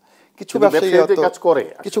নিয়েছে। কিছু ব্যবসায়ী কাজ করে,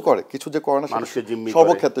 কিছু যে করে না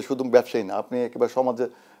সর্বক্ষেত্রে, শুধু ব্যবসায়ী না, আপনি একেবারে সমাজে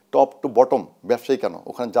টপ টু বটম ব্যবসায়ী কেন,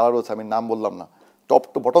 ওখানে যারা রয়েছে, আমি নাম বললাম না, টপ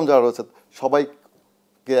টু বটম যারা রয়েছে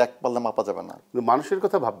সবাইকে এক পাল্লা মাপা যাবে না। মানুষের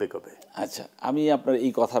কথা ভাববে কবে? আচ্ছা, আমি আপনার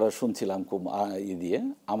এই কথাটা শুনছিলাম খুব দিয়ে,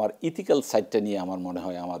 আমার ইথিক্যাল সাইডটা নিয়ে আমার মনে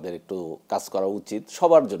হয় আমাদের একটু কাজ করা উচিত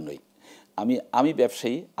সবার জন্যই। আমি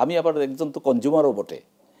ব্যবসায়ী, আমি আবার একজন তো কনজিউমারও বটে।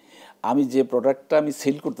 আমি যে প্রোডাক্টটা আমি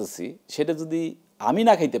সেল করতেছি সেটা যদি আমি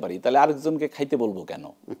না খাইতে পারি, তাহলে আরেকজনকে খাইতে বলবো কেন,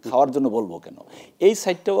 খাওয়ার জন্য বলবো কেন? এই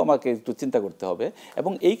সাইডটাও আমাকে একটু চিন্তা করতে হবে।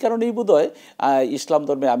 এবং এই কারণেই বোধহয় ইসলাম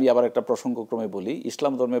ধর্মে, আমি আবার একটা প্রসঙ্গক্রমে বলি,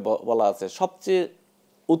 ইসলাম ধর্মে বলা আছে সবচেয়ে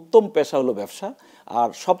উত্তম পেশা হলো ব্যবসা, আর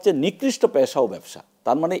সবচেয়ে নিকৃষ্ট পেশাও ব্যবসা।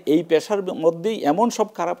 তার মানে এই পেশার মধ্যেই এমন সব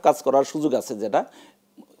খারাপ কাজ করার সুযোগ আছে যেটা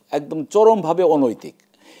একদম চরমভাবে অনৈতিক।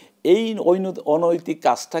 এই অনৈতিক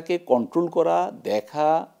কাজটাকে কন্ট্রোল করা, দেখা,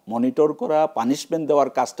 মনিটর করা, পানিশমেন্ট দেওয়ার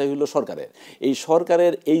কাজটাই হলো সরকারের। এই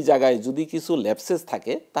সরকারের এই জায়গায় যদি কিছু ল্যাপসেস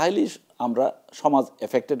থাকে, তাহলেই আমরা সমাজ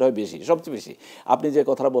এফেক্টেড হয় বেশি, সবচেয়ে বেশি। আপনি যে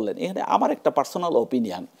কথাটা বললেন, এখানে আমার একটা পার্সোনাল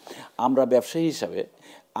অপিনিয়ন, আমরা ব্যবসায়ী হিসাবে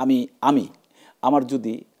আমার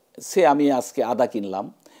যদি আমি আজকে আদা কিনলাম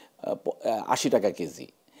 80 টাকা কেজি,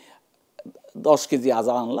 10 কেজি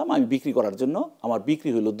আদা আনলাম আমি বিক্রি করার জন্য, আমার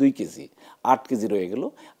বিক্রি হলো 2 কেজি, 8 কেজি রয়ে গেল।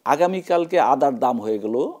 আগামীকালকে আদার দাম হয়ে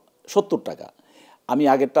গেল 70 টাকা। আমি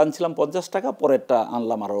আগেরটা আনছিলাম 50 টাকা, পরেরটা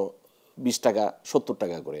আনলাম আরও 20 টাকা, 70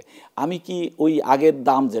 টাকা করে। আমি কি ওই আগের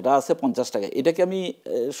দাম যেটা আছে 50 টাকা, এটাকে আমি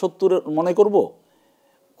 70 মনে করব?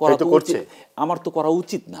 আমার তো করা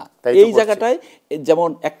উচিত না। এই জায়গাটায় যেমন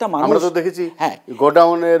একটা মানুষ, আমরা তো দেখেছি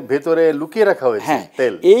গোডাউনের ভেতরে লুকিয়ে রাখা হয়েছে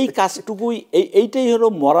তেল, এই কাজটুকুই, এইটাই হলো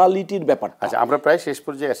মরালিটির ব্যাপার। আচ্ছা, আমরা প্রায় শেষ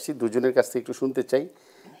পর্যায়ে আসছি, দুজনের কাছ থেকে একটু শুনতে চাই।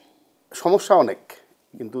 সমস্যা অনেক,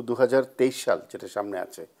 কিন্তু 2023 সাল যেটা সামনে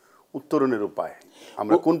আছে, উত্তরণের উপায়,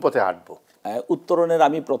 আমরা কোন পথে হাঁটবো? উত্তরণের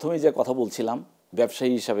আমি প্রথমেই যে কথা বলছিলাম,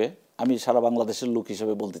 ব্যবসায়ী হিসাবে, আমি সারা বাংলাদেশের লোক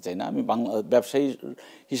হিসাবে বলতে চাই না, আমি ব্যবসায়ী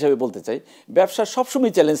হিসাবে বলতে চাই, ব্যবসার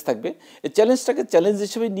সবসময় চ্যালেঞ্জ থাকবে। এই চ্যালেঞ্জটাকে চ্যালেঞ্জ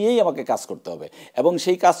হিসেবে নিয়েই আমাকে কাজ করতে হবে, এবং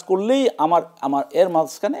সেই কাজ করলেই আমার এর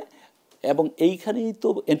মাঝখানে, এবং এইখানেই তো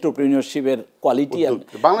এন্টারপ্রেনিয়রশিপের কোয়ালিটি।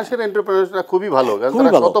 বাংলাদেশের এন্টারপ্রেনিয়ররা খুবই ভালো,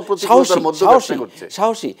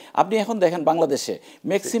 সাহসী। আপনি এখন দেখেন বাংলাদেশে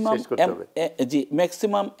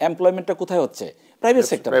ম্যাক্সিমাম এমপ্লয়মেন্টটা কোথায় হচ্ছে? Private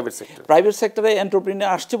sector. প্রাইভেট সেক্টরে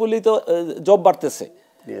এন্টারপ্রেনিয়র আসছে বলেই তো জব বাড়তেছে।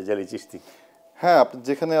 চিস্তি, হ্যাঁ,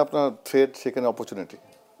 যেখানে আপনার থ্রেট সেখানে অপরচুনিটি,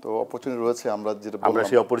 তো অপরচুনিটি রয়েছে। আমরা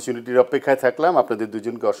সেই অপরচুনিটির অপেক্ষায় থাকলাম। আপনাদের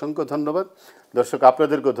দুজনকে অসংখ্য ধন্যবাদ। দর্শক,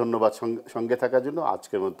 আপনাদেরকেও ধন্যবাদ সঙ্গে থাকার জন্য।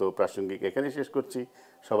 আজকের মতো প্রাসঙ্গিক এখানে শেষ করছি।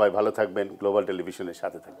 সবাই ভালো থাকবেন, গ্লোবাল টেলিভিশনের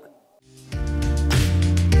সাথে থাকবেন।